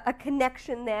was a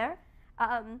connection there.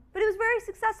 But it was very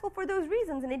successful for those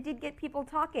reasons, and it did get people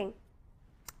talking.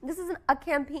 This is a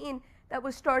campaign that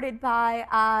was started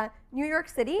by New York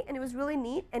City, and it was really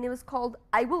neat, and it was called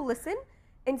I Will Listen.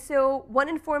 And so 1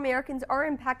 in 4 Americans are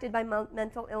impacted by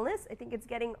mental illness. I think it's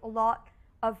getting a lot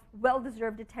of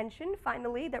well-deserved attention,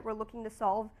 finally, that we're looking to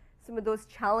solve some of those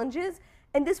challenges.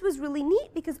 And this was really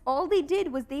neat because all they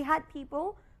did was they had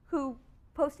people who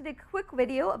posted a quick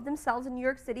video of themselves in New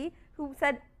York City who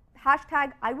said,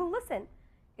 hashtag I will listen.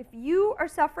 If you are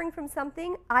suffering from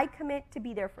something, I commit to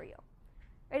be there for you.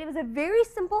 Right? It was a very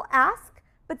simple ask,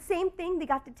 but same thing, they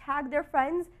got to tag their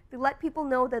friends, they let people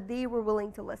know that they were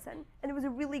willing to listen. And it was a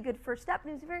really good first step,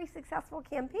 and it was a very successful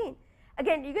campaign.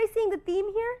 Again, are you guys seeing the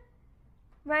theme here?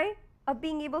 Right? Of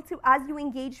being able to, as you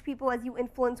engage people, as you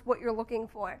influence what you're looking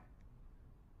for.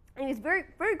 And it's very,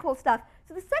 very cool stuff.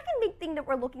 So the second big thing that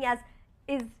we're looking at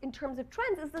is, in terms of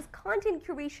trends, is this content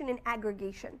curation and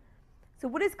aggregation. So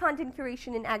what is content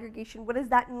curation and aggregation? What does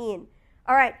that mean?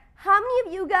 All right, how many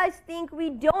of you guys think we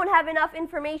don't have enough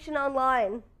information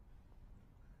online?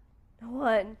 No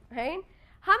one, right?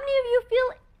 How many of you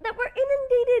feel that we're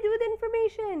inundated with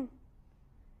information?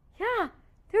 Yeah,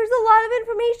 there's a lot of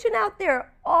information out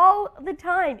there all the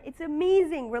time. It's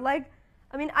amazing. We're like,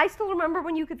 I still remember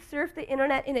when you could surf the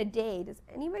internet in a day. Does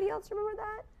anybody else remember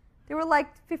that? There were like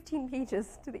 15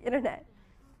 pages to the internet.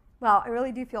 Wow, I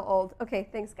really do feel old. Okay,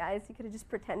 thanks guys. You could have just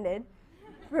pretended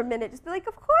for a minute. Just be like,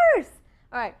 of course.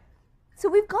 All right. So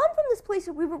we've gone from this place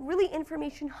where we were really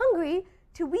information hungry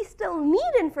to we still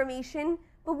need information,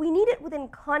 but we need it within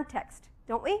context,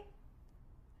 don't we?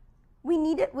 We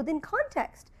need it within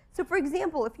context. So for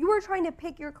example, if you were trying to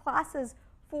pick your classes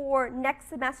for next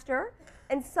semester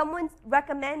and someone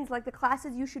recommends like the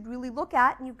classes you should really look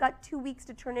at and you've got 2 weeks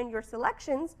to turn in your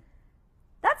selections,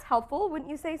 that's helpful, wouldn't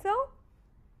you say so?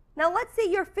 Now let's say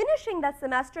you're finishing that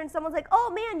semester and someone's like,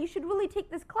 oh man, you should really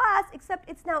take this class, except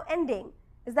it's now ending.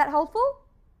 Is that helpful?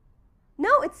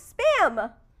 No, it's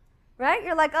spam, right?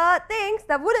 You're like, thanks,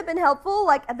 that would have been helpful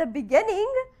like at the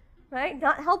beginning, right?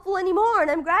 Not helpful anymore and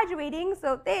I'm graduating,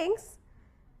 so thanks.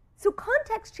 So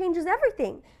context changes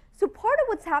everything. So part of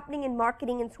what's happening in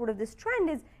marketing and sort of this trend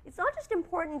is it's not just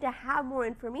important to have more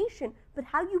information, but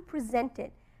how you present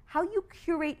it, how you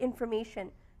curate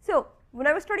information. So when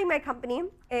I was starting my company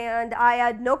and I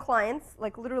had no clients,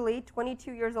 like literally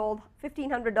 22 years old,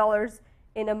 $1,500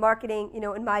 in a marketing,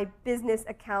 in my business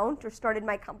account, or started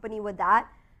my company with that,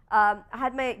 I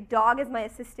had my dog as my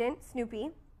assistant, Snoopy.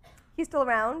 He's still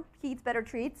around. He eats better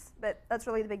treats, but that's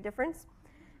really the big difference.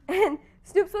 And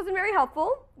Snoops wasn't very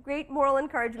helpful. Great moral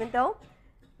encouragement, though.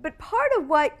 But part of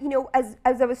what, as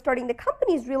I was starting the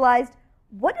companies, realized,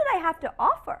 what did I have to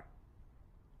offer?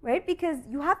 Right? Because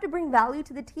you have to bring value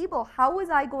to the table. How was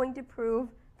I going to prove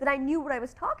that I knew what I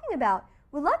was talking about?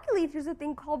 Well, luckily, there's a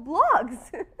thing called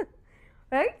blogs.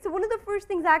 Right? So one of the first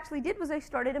things I actually did was I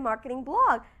started a marketing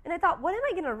blog. And I thought, what am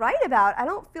I going to write about? I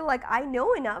don't feel like I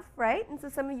know enough, right? And so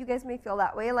some of you guys may feel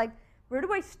that way. Like, where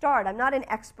do I start? I'm not an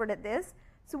expert at this.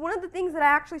 So one of the things that I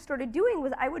actually started doing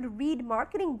was I would read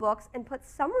marketing books and put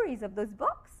summaries of those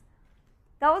books.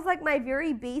 That was like my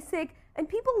very basic, and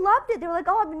people loved it. They were like,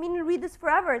 oh, I've been meaning to read this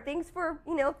forever. Thanks for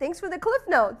the Cliff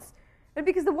Notes. And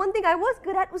because the one thing I was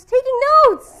good at was taking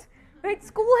notes. Right?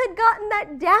 School had gotten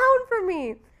that down for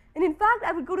me. And in fact,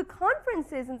 I would go to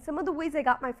conferences, and some of the ways I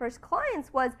got my first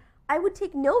clients was I would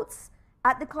take notes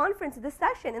at the conference, at the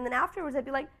session, and then afterwards I'd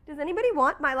be like, does anybody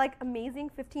want my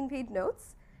amazing 15-page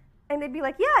notes? And they'd be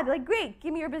like, yeah. I'd be like, great,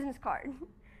 give me your business card.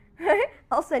 Right?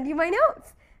 I'll send you my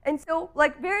notes. And so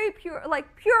very pure,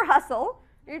 pure hustle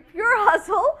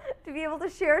to be able to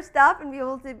share stuff and be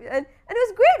able to, and it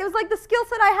was great. It was like the skill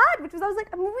set I had, which was I was like,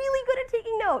 I'm really good at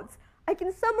taking notes. I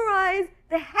can summarize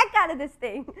the heck out of this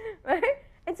thing, right?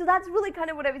 And so that's really kind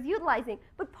of what I was utilizing.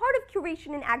 But part of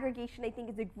curation and aggregation, I think,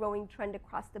 is a growing trend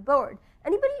across the board.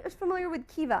 Anybody is familiar with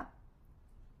Kiva?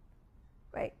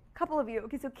 Right, a couple of you.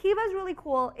 Okay, so Kiva is really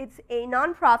cool. It's a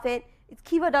nonprofit. It's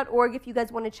kiva.org if you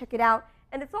guys want to check it out.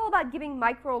 And it's all about giving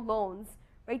micro loans,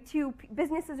 right, to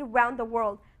businesses around the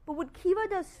world. But what Kiva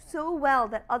does so well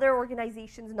that other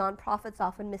organizations, nonprofits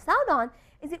often miss out on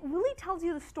is it really tells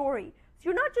you the story. So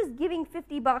you're not just giving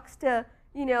 $50 to,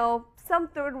 some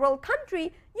third world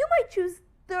country. You might choose,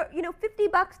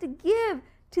 $50 to give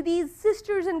to these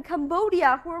sisters in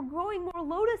Cambodia who are growing more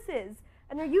lotuses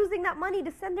and are using that money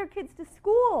to send their kids to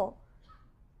school.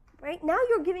 Right? Now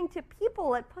you're giving to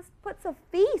people. It puts a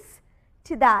face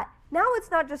to that. Now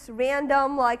it's not just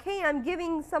random, like, hey, I'm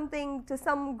giving something to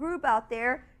some group out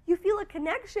there. You feel a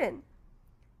connection.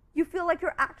 You feel like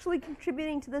you're actually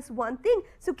contributing to this one thing.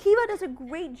 So Kiva does a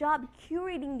great job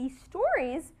curating these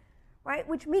stories, right,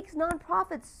 which makes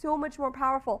nonprofits so much more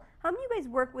powerful. How many of you guys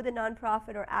work with a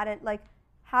nonprofit or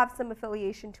have some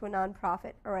affiliation to a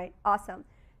nonprofit? All right, awesome.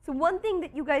 So one thing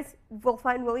that you guys will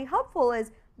find really helpful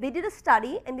is they did a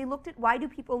study and they looked at why do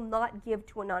people not give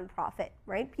to a nonprofit,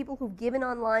 right? People who've given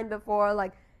online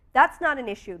before, that's not an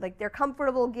issue. They're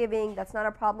comfortable giving, that's not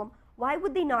a problem. Why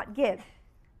would they not give?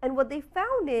 And what they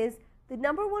found is the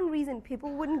number one reason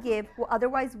people wouldn't give who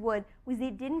otherwise would was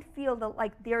they didn't feel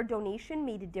that their donation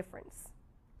made a difference.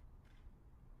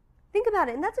 Think about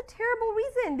it, and that's a terrible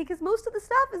reason because most of the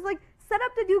stuff is set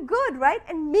up to do good, right?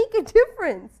 And make a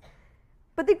difference.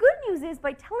 But the good news is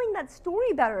by telling that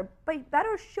story better, by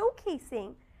better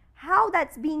showcasing how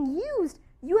that's being used,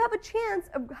 you have a chance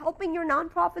of helping your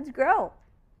nonprofits grow.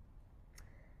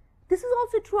 This is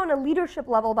also true on a leadership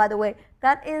level, by the way.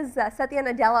 That is Satya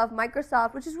Nadella of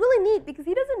Microsoft, which is really neat because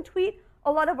he doesn't tweet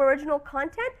a lot of original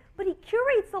content, but he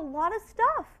curates a lot of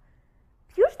stuff.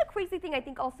 Here's the crazy thing I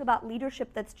think also about leadership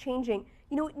that's changing.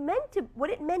 What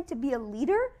it meant to be a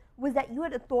leader was that you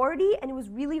had authority and it was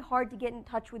really hard to get in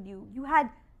touch with you. You had,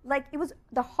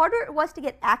 the harder it was to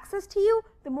get access to you,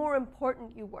 the more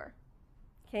important you were.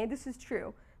 Okay, this is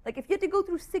true. If you had to go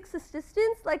through 6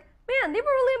 assistants, man, they were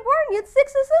really important. You had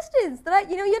 6 assistants that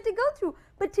you had to go through.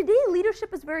 But today,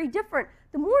 leadership is very different.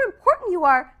 The more important you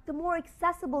are, the more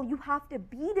accessible you have to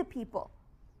be to people.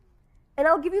 And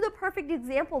I'll give you the perfect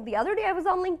example. The other day I was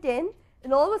on LinkedIn,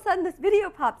 and all of a sudden this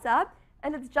video pops up,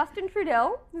 and it's Justin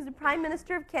Trudeau, who's the Prime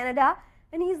Minister of Canada,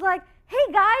 and he's like,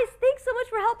 hey guys, thanks so much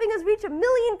for helping us reach 1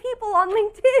 million people on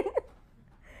LinkedIn.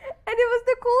 And it was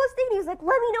the coolest thing. He was like,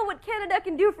 let me know what Canada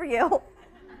can do for you.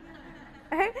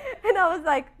 Right? And I was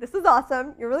like, this is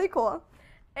awesome. You're really cool.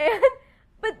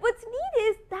 But what's neat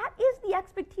is that is the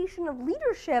expectation of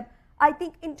leadership, I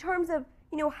think, in terms of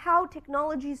how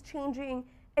technology is changing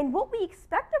and what we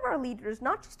expect of our leaders,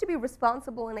 not just to be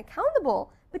responsible and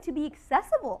accountable, but to be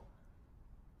accessible.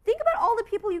 Think about all the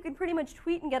people you can pretty much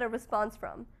tweet and get a response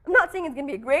from. I'm not saying it's going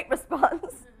to be a great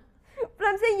response, but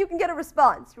I'm saying you can get a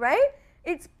response, right?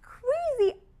 It's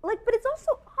crazy, but it's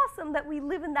also awesome that we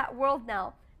live in that world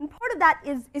now. And part of that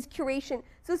is curation.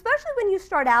 So especially when you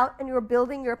start out and you're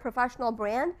building your professional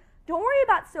brand, don't worry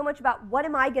so much about what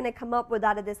am I going to come up with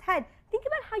out of this head. Think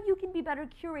about how you can be better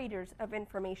curators of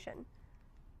information.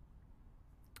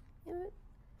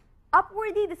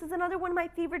 Upworthy, this is another one of my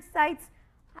favorite sites.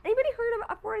 Anybody heard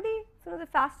of Upworthy? It's one of the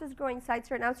fastest growing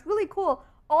sites right now. It's really cool.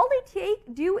 All they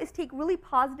do is take really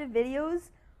positive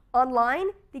videos online,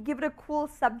 they give it a cool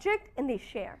subject, and they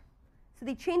share. So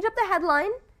they change up the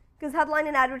headline, because headline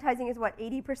in advertising is what,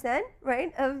 80%,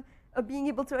 right, of being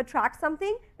able to attract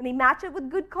something, and they match it with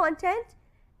good content.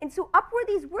 And so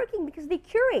Upworthy is working because they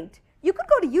curate. You could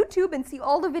go to YouTube and see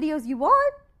all the videos you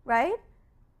want, right?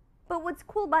 But what's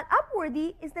cool about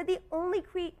Upworthy is that they only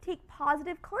take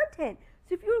positive content.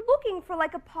 So if you're looking for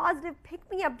like a positive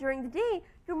pick-me-up during the day,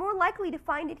 you're more likely to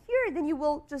find it here than you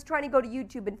will just trying to go to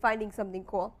YouTube and finding something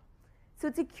cool. So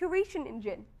it's a curation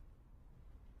engine.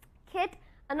 Kit,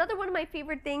 another one of my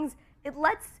favorite things, it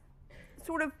lets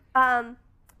sort of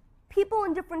people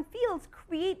in different fields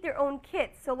create their own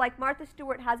kits. So like Martha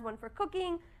Stewart has one for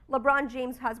cooking, LeBron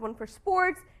James has one for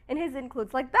sports, and his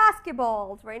includes like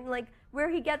basketballs, right? And like where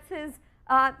he gets his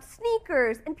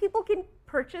sneakers, and people can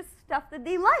purchase stuff that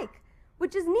they like,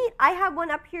 which is neat. I have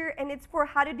one up here, and it's for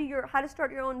how to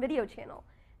start your own video channel.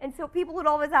 And so people would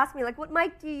always ask me, like, what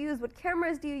mic do you use? What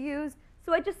cameras do you use?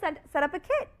 So I just set up a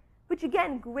kit, which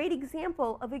again, great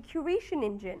example of a curation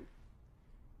engine.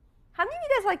 How many of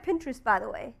you guys like Pinterest, by the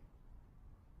way?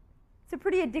 It's a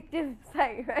pretty addictive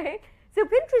site, right? So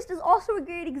Pinterest is also a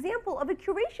great example of a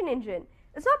curation engine.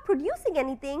 It's not producing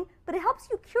anything, but it helps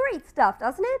you curate stuff,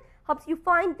 doesn't it? Helps you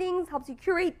find things, helps you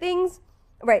curate things.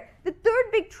 Right. The third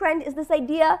big trend is this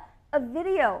idea of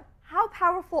video, how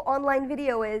powerful online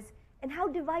video is, and how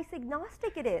device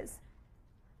agnostic it is.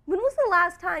 When was the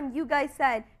last time you guys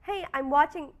said, hey, I'm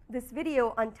watching this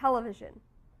video on television?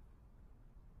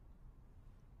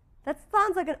 That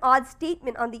sounds like an odd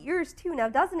statement on the ears too now,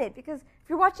 doesn't it? Because if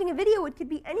you're watching a video, it could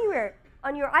be anywhere.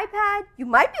 On your iPad, you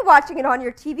might be watching it on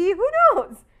your TV, who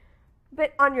knows?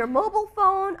 But on your mobile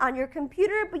phone, on your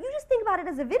computer, but you just think about it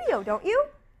as a video, don't you?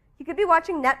 You could be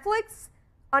watching Netflix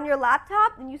on your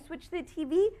laptop and you switch to the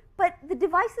TV, but the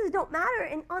devices don't matter,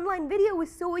 and online video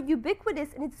is so ubiquitous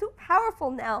and it's so powerful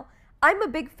now. I'm a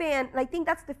big fan, and I think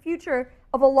that's the future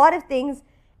of a lot of things.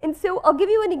 And so I'll give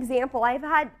you an example.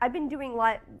 I've been doing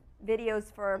live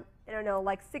videos for, I don't know,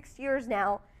 like 6 years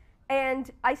now,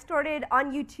 and I started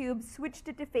on YouTube, switched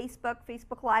it to Facebook.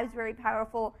 Facebook Live is very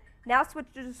powerful. Now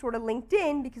switched it to sort of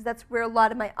LinkedIn because that's where a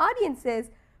lot of my audience is.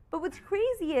 But what's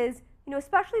crazy is, you know,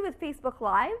 especially with Facebook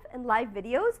Live and live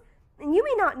videos, and you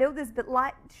may not know this, but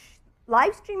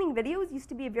live streaming videos used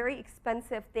to be a very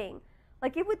expensive thing.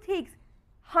 Like it would take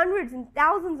hundreds and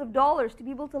thousands of dollars to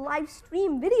be able to live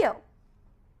stream video.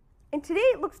 And today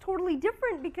it looks totally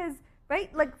different because,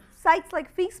 right, like sites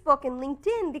like Facebook and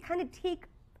LinkedIn, they kind of take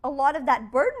a lot of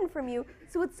that burden from you,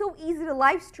 so it's so easy to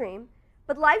live stream.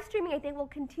 But live streaming, I think, will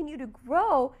continue to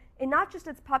grow in not just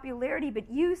its popularity, but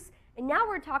use. And now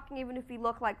we're talking, even if we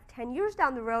look like 10 years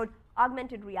down the road,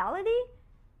 augmented reality,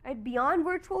 right, beyond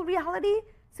virtual reality.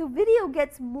 So video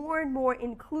gets more and more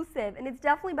inclusive, and it's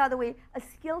definitely, by the way, a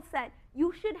skill set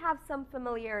you should have some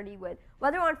familiarity with.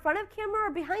 Whether on front of camera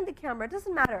or behind the camera, it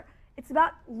doesn't matter. It's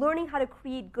about learning how to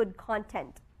create good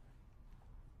content.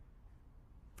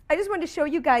 I just wanted to show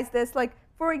you guys this. Like,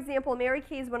 for example, Mary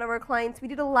Kay is one of our clients. We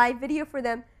did a live video for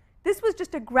them. This was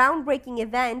just a groundbreaking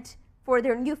event for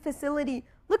their new facility.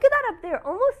 Look at that up there.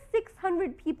 Almost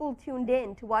 600 people tuned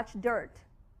in to watch dirt.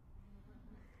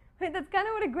 Right, that's kind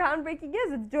of what a groundbreaking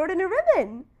is. It's dirt and a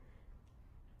ribbon.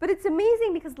 But it's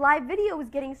amazing because live video is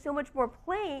getting so much more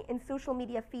play in social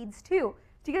media feeds too.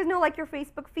 Do you guys know like your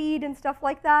Facebook feed and stuff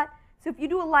like that? So if you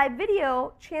do a live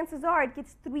video, chances are it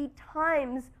gets 3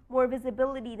 times more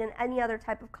visibility than any other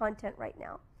type of content right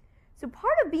now. So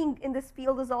part of being in this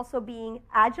field is also being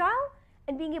agile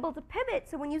and being able to pivot.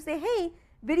 So when you say, hey,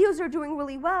 videos are doing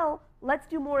really well, let's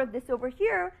do more of this over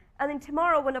here. And then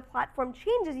tomorrow when a platform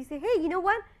changes, you say, hey, you know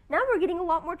what? Now we're getting a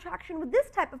lot more traction with this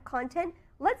type of content.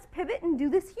 Let's pivot and do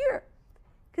this here.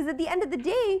 Because at the end of the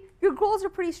day, your goals are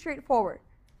pretty straightforward.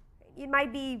 It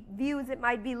might be views, it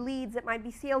might be leads, it might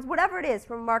be sales, whatever it is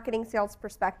from a marketing sales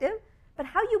perspective. But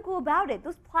how you go about it,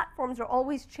 those platforms are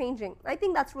always changing. I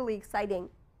think that's really exciting.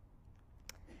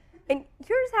 And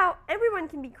here's how everyone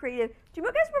can be creative. Do you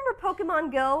guys remember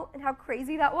Pokemon Go and how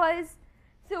crazy that was?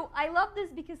 So I love this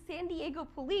because San Diego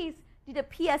police did a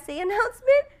PSA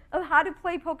announcement of how to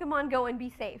play Pokemon Go and be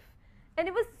safe. And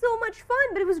it was so much fun,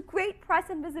 but it was great press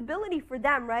and visibility for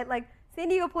them, right? Like San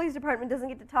Diego Police Department doesn't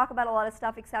get to talk about a lot of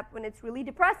stuff except when it's really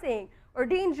depressing or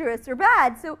dangerous or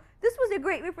bad. So this was a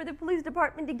great way for the police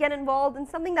department to get involved in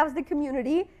something that was the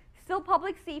community, still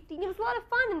public safety, and it was a lot of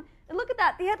fun. And look at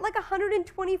that, they had like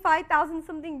 125,000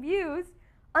 something views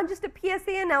on just a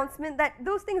PSA announcement that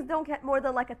those things don't get more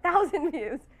than like 1,000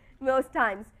 views most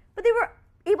times. But they were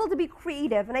able to be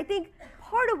creative, and I think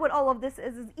part of what all of this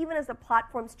is even as the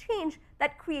platforms change,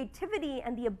 that creativity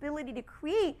and the ability to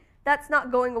create, that's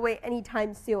not going away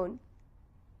anytime soon.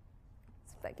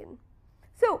 If I can.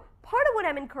 So part of what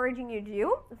I'm encouraging you to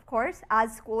do, of course,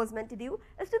 as school is meant to do,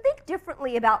 is to think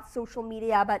differently about social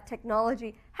media, about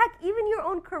technology, heck, even your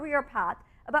own career path,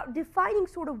 about defining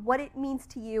sort of what it means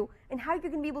to you and how you're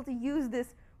going to be able to use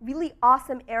this really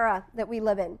awesome era that we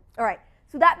live in. All right,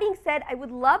 so that being said, I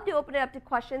would love to open it up to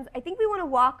questions. I think we want to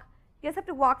walk, you guys have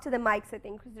to walk to the mics, I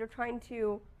think, because they're trying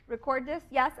to record this.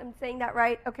 Yes, I'm saying that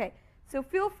right? Okay, so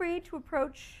feel free to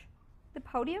approach the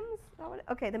podiums.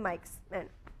 Okay, the mics, man.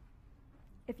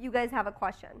 If you guys have a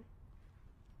question.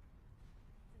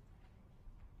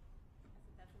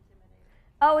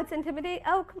 Oh, it's intimidating?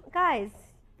 Oh, guys,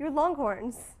 you're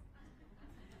Longhorns.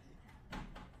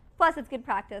 Plus, it's good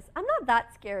practice. I'm not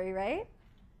that scary, right?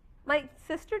 My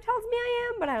sister tells me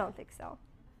I am, but I don't think so.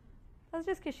 That's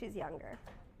just because she's younger.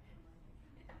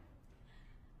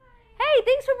 Hey,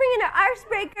 thanks for bringing an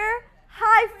icebreaker.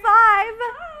 High five.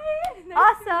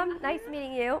 Hi. Awesome. Nice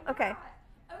meeting you. Okay.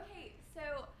 Okay,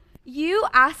 so you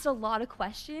asked a lot of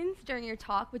questions during your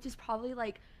talk, which is probably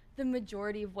like the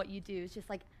majority of what you do. Is just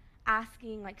like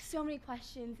asking like so many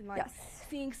questions and like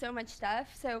seeing so much stuff.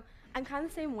 So I'm kind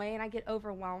of the same way, and I get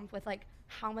overwhelmed with like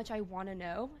how much I want to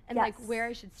know and like where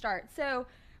I should start. So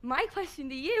my question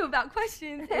to you about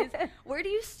questions is, where do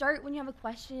you start when you have a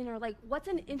question, or like what's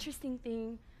an interesting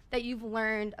thing that you've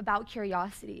learned about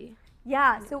curiosity?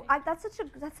 Yeah, so that's such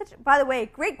a, by the way,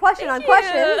 great question on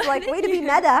questions, like way to be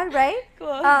meta, right?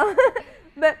 Cool.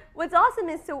 But what's awesome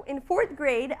is, so in 4th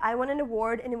grade, I won an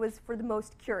award, and it was for the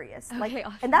most curious. Okay,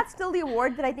 awesome. And that's still the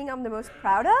award that I think I'm the most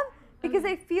proud of, because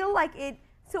I feel like it,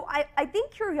 so I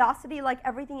think curiosity, like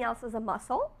everything else, is a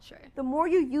muscle. Sure. The more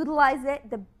you utilize it,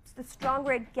 the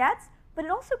stronger it gets, but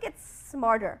it also gets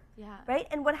smarter, right?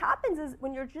 And what happens is,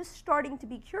 when you're just starting to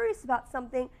be curious about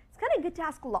something, it's kind of good to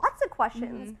ask lots of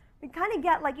questions. You kind of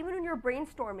get, like, even when you're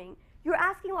brainstorming, you're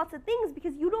asking lots of things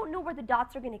because you don't know where the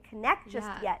dots are going to connect just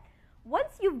yet.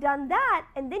 Once you've done that,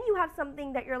 and then you have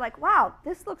something that you're like, wow,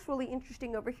 this looks really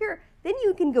interesting over here, then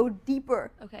you can go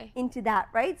deeper into that,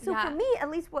 right? So for me, at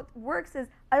least what works is,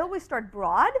 I always start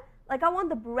broad. Like, I want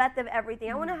the breadth of everything.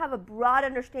 I want to have a broad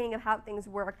understanding of how things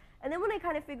work. And then when I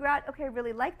kind of figure out, okay, I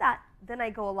really like that, then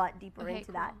I go a lot deeper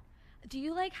into that. Do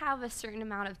you like have a certain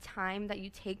amount of time that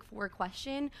you take for a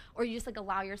question, or you just like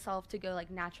allow yourself to go like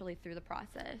naturally through the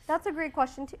process? That's a great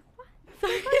question too.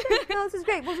 No, this is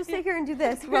great. We'll just sit here and do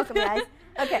this. Welcome, guys.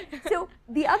 Okay, so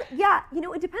the other, you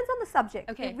know, it depends on the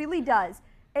subject. It really does.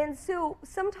 And so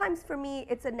sometimes for me,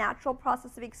 it's a natural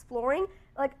process of exploring.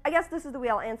 Like, I guess this is the way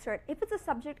I'll answer it. If it's a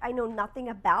subject I know nothing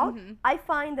about, I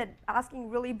find that asking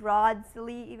really broad,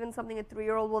 silly, even something a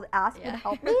 3-year-old will ask would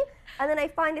help me. And then I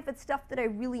find if it's stuff that I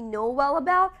really know well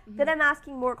about, then I'm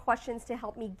asking more questions to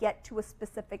help me get to a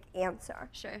specific answer.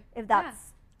 Sure. If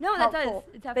that's No, helpful. that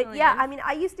does. It definitely But yeah, is. I mean,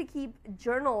 I used to keep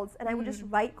journals, and I would just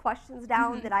write questions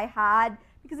down that I had,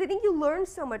 because I think you learn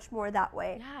so much more that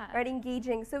way, right?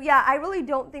 Engaging. So yeah, I really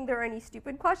don't think there are any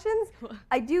stupid questions.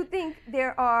 I do think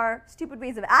there are stupid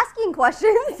ways of asking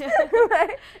questions,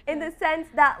 right? In the sense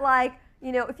that, like,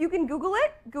 you know, if you can Google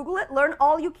it, learn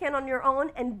all you can on your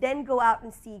own, and then go out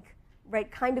and seek,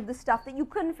 right, kind of the stuff that you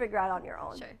couldn't figure out on your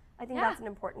own. Sure. I think that's an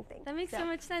important thing. That makes so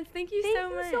much sense. Thank you so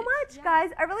much. Thank you so much,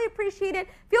 guys. I really appreciate it.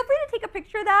 Feel free to take a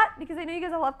picture of that, because I know you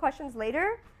guys will have questions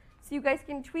later. So you guys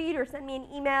can tweet or send me an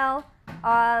email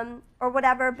or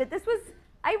whatever. But this was,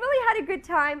 I really had a good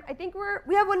time. I think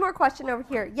we have one more question over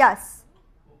here. Yes.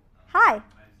 Cool. Hi. My name's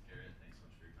Garrett. Thanks so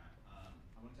much for your time.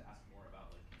 I wanted to ask more about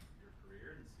like your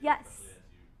career and especially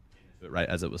as you came into it, right,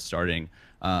 as it was starting.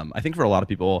 I think for a lot of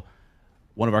people,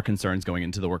 one of our concerns going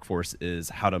into the workforce is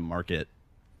how to market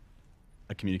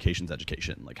a communications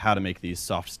education, like how to make these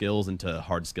soft skills into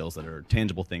hard skills that are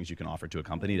tangible things you can offer to a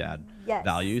company to add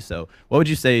value. So what would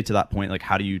you say to that point? Like,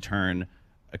 how do you turn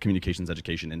a communications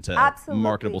education into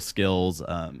marketable skills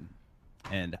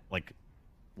and like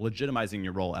legitimizing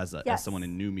your role as someone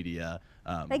in new media?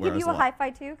 Can I give you a high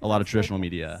five too? A lot of traditional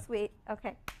media. Sweet.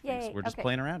 Okay. Yay. We're just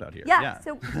playing around out here.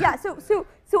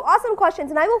 So awesome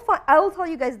questions, and I will tell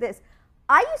you guys this.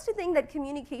 I used to think that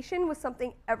communication was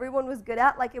something everyone was good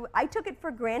at. Like, I took it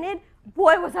for granted.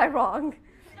 Boy, was I wrong.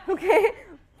 Okay?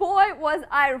 Boy, was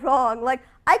I wrong. Like,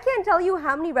 I can't tell you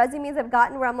how many resumes I've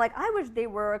gotten where I'm like, I wish they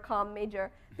were a comm major,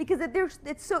 because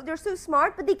they're so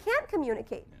smart, but they can't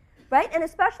communicate, right? And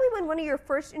especially when one of your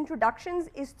first introductions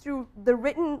is through the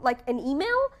written, like an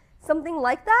email, something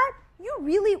like that. You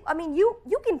really, I mean, you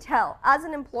can tell. As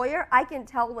an employer, I can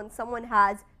tell when someone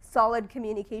has solid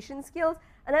communication skills.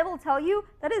 And I will tell you,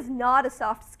 that is not a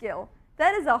soft skill.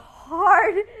 That is a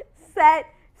hard mindset,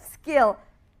 skill.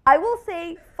 I will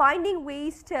say finding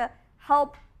ways to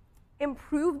help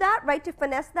improve that, right, to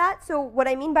finesse that. So what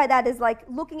I mean by that is like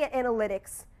looking at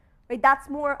analytics, right? That's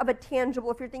more of a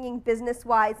tangible if you're thinking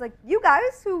business-wise. Like you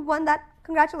guys who won that,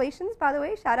 congratulations, by the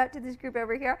way, shout out to this group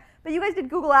over here. But you guys did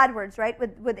Google AdWords, right,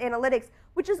 with analytics,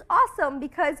 which is awesome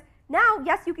because now,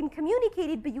 yes, you can communicate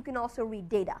it, but you can also read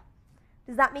data.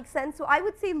 Does that make sense? So I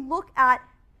would say look at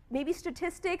maybe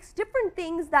statistics, different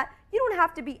things that you don't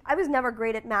have to be. I was never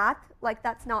great at math. Like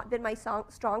that's not been my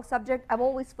strong subject. I've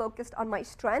always focused on my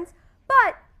strengths.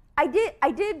 But I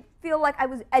did feel like I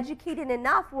was educated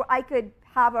enough where I could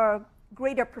have a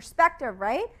greater perspective,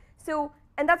 right? So,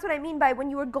 and that's what I mean by when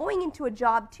you were going into a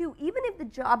job too, even if the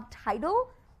job title,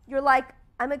 you're like,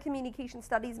 I'm a communication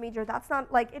studies major. That's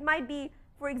not like, it might be,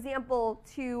 for example,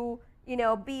 to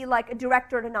be like a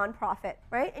director at a nonprofit,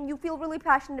 right? And you feel really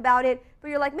passionate about it, but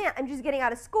you're like, man, I'm just getting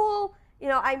out of school.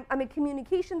 I'm a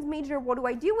communications major. What do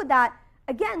I do with that?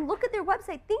 Again, look at their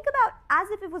website. Think about as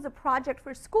if it was a project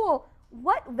for school.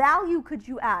 What value could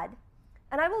you add?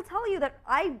 And I will tell you that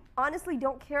I honestly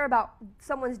don't care about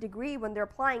someone's degree when they're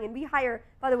applying. And we hire,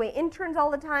 by the way, interns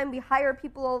all the time. We hire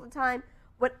people all the time.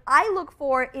 What I look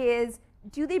for is,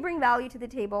 do they bring value to the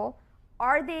table?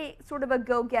 Are they sort of a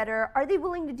go-getter? Are they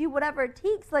willing to do whatever it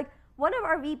takes? Like one of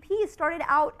our VPs started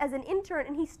out as an intern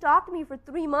and he stalked me for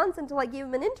 3 months until I gave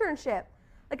him an internship.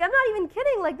 Like I'm not even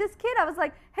kidding. Like this kid, I was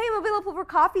like, hey, I'm available for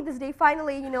coffee this day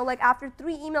finally, like after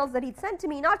 3 emails that he'd sent to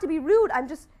me. Not to be rude, I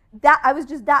was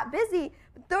just that busy.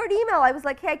 But third email, I was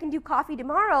like, hey, I can do coffee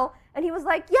tomorrow. And he was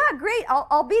like, yeah, great,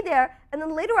 I'll be there. And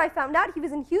then later I found out he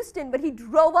was in Houston, but he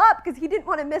drove up because he didn't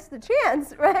want to miss the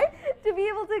chance, right, to be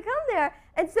able to come there.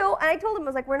 And I told him, I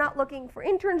was like, we're not looking for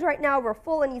interns right now, we're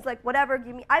full. And he's like, whatever,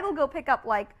 I will go pick up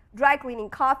like dry cleaning,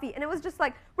 coffee. And it was just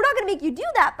like, we're not going to make you do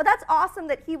that, but that's awesome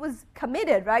that he was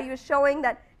committed, right? He was showing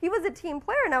that he was a team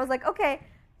player. And I was like, okay,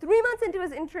 3 months into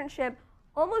his internship,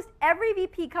 almost every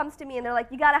VP comes to me and they're like,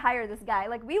 you got to hire this guy.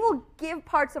 Like, we will give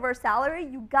parts of our salary.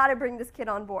 You got to bring this kid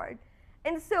on board.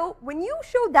 And so when you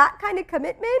show that kind of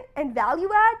commitment and value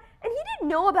add, and he didn't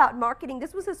know about marketing.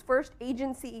 This was his first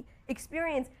agency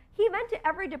experience. He went to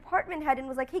every department head and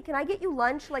was like, hey, can I get you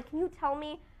lunch? Like, can you tell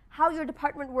me how your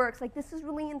department works? Like, this is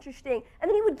really interesting. And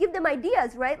then he would give them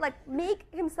ideas, right? Like, make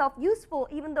himself useful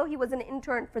even though he was an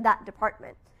intern for that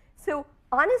department. So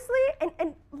honestly,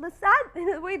 and the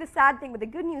sad thing, but the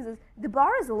good news is the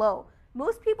bar is low.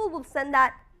 Most people will send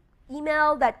that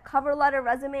email, that cover letter,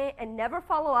 resume, and never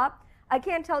follow up. I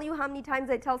can't tell you how many times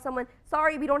I tell someone,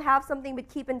 sorry, we don't have something, but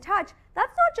keep in touch.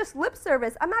 That's not just lip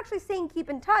service. I'm actually saying keep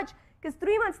in touch, because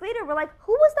 3 months later, we're like,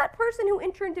 who was that person who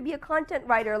interned to be a content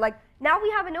writer? Like, now we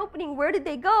have an opening, where did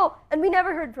they go? And we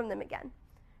never heard from them again,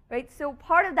 right? So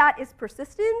part of that is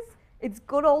persistence. It's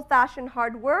good old-fashioned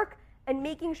hard work, and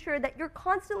making sure that you're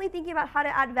constantly thinking about how to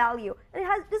add value. And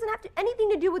it doesn't have anything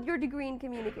to do with your degree in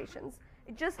communications.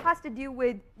 It just has to do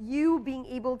with you being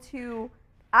able to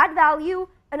add value,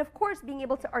 and of course, being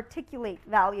able to articulate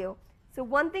value. So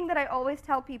one thing that I always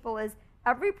tell people is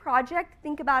every project,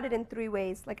 think about it in 3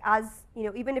 ways. Like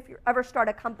even if you ever start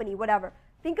a company, whatever,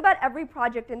 think about every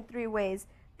project in 3 ways.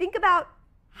 Think about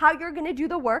how you're going to do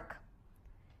the work.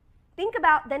 Think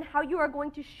about then how you are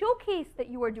going to showcase that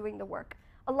you are doing the work.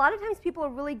 A lot of times people are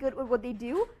really good at what they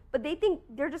do, but they think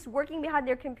they're just working behind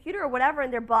their computer or whatever,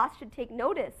 and their boss should take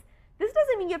notice. This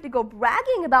doesn't mean you have to go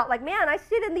bragging about like, man, I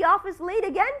stayed in the office late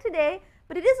again today,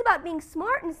 but it is about being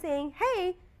smart and saying,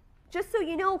 hey, just so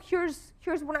you know, here's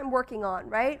what I'm working on,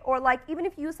 right? Or like, even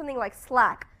if you use something like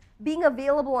Slack, being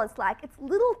available on Slack, it's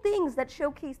little things that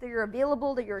showcase that you're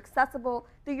available, that you're accessible,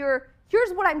 that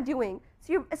here's what I'm doing.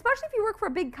 So especially if you work for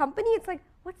a big company, it's like,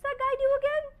 what's that guy do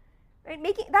again?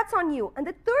 Right? That's on you. And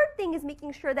the third thing is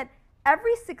making sure that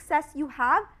every success you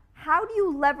have, how do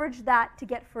you leverage that to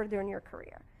get further in your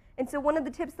career? And so one of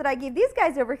the tips that I gave these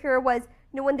guys over here was,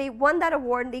 when they won that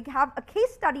award and they have a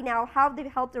case study now, how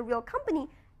they've helped a real company,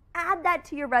 add that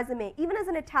to your resume, even as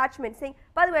an attachment, saying,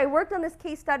 by the way, I worked on this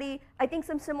case study. I think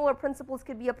some similar principles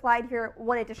could be applied here.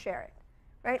 Wanted to share it,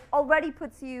 right? Already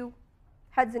puts you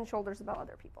heads and shoulders above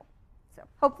other people. So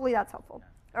hopefully that's helpful.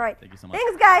 All right. Thank you so much.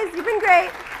 Thanks, guys. You've been great.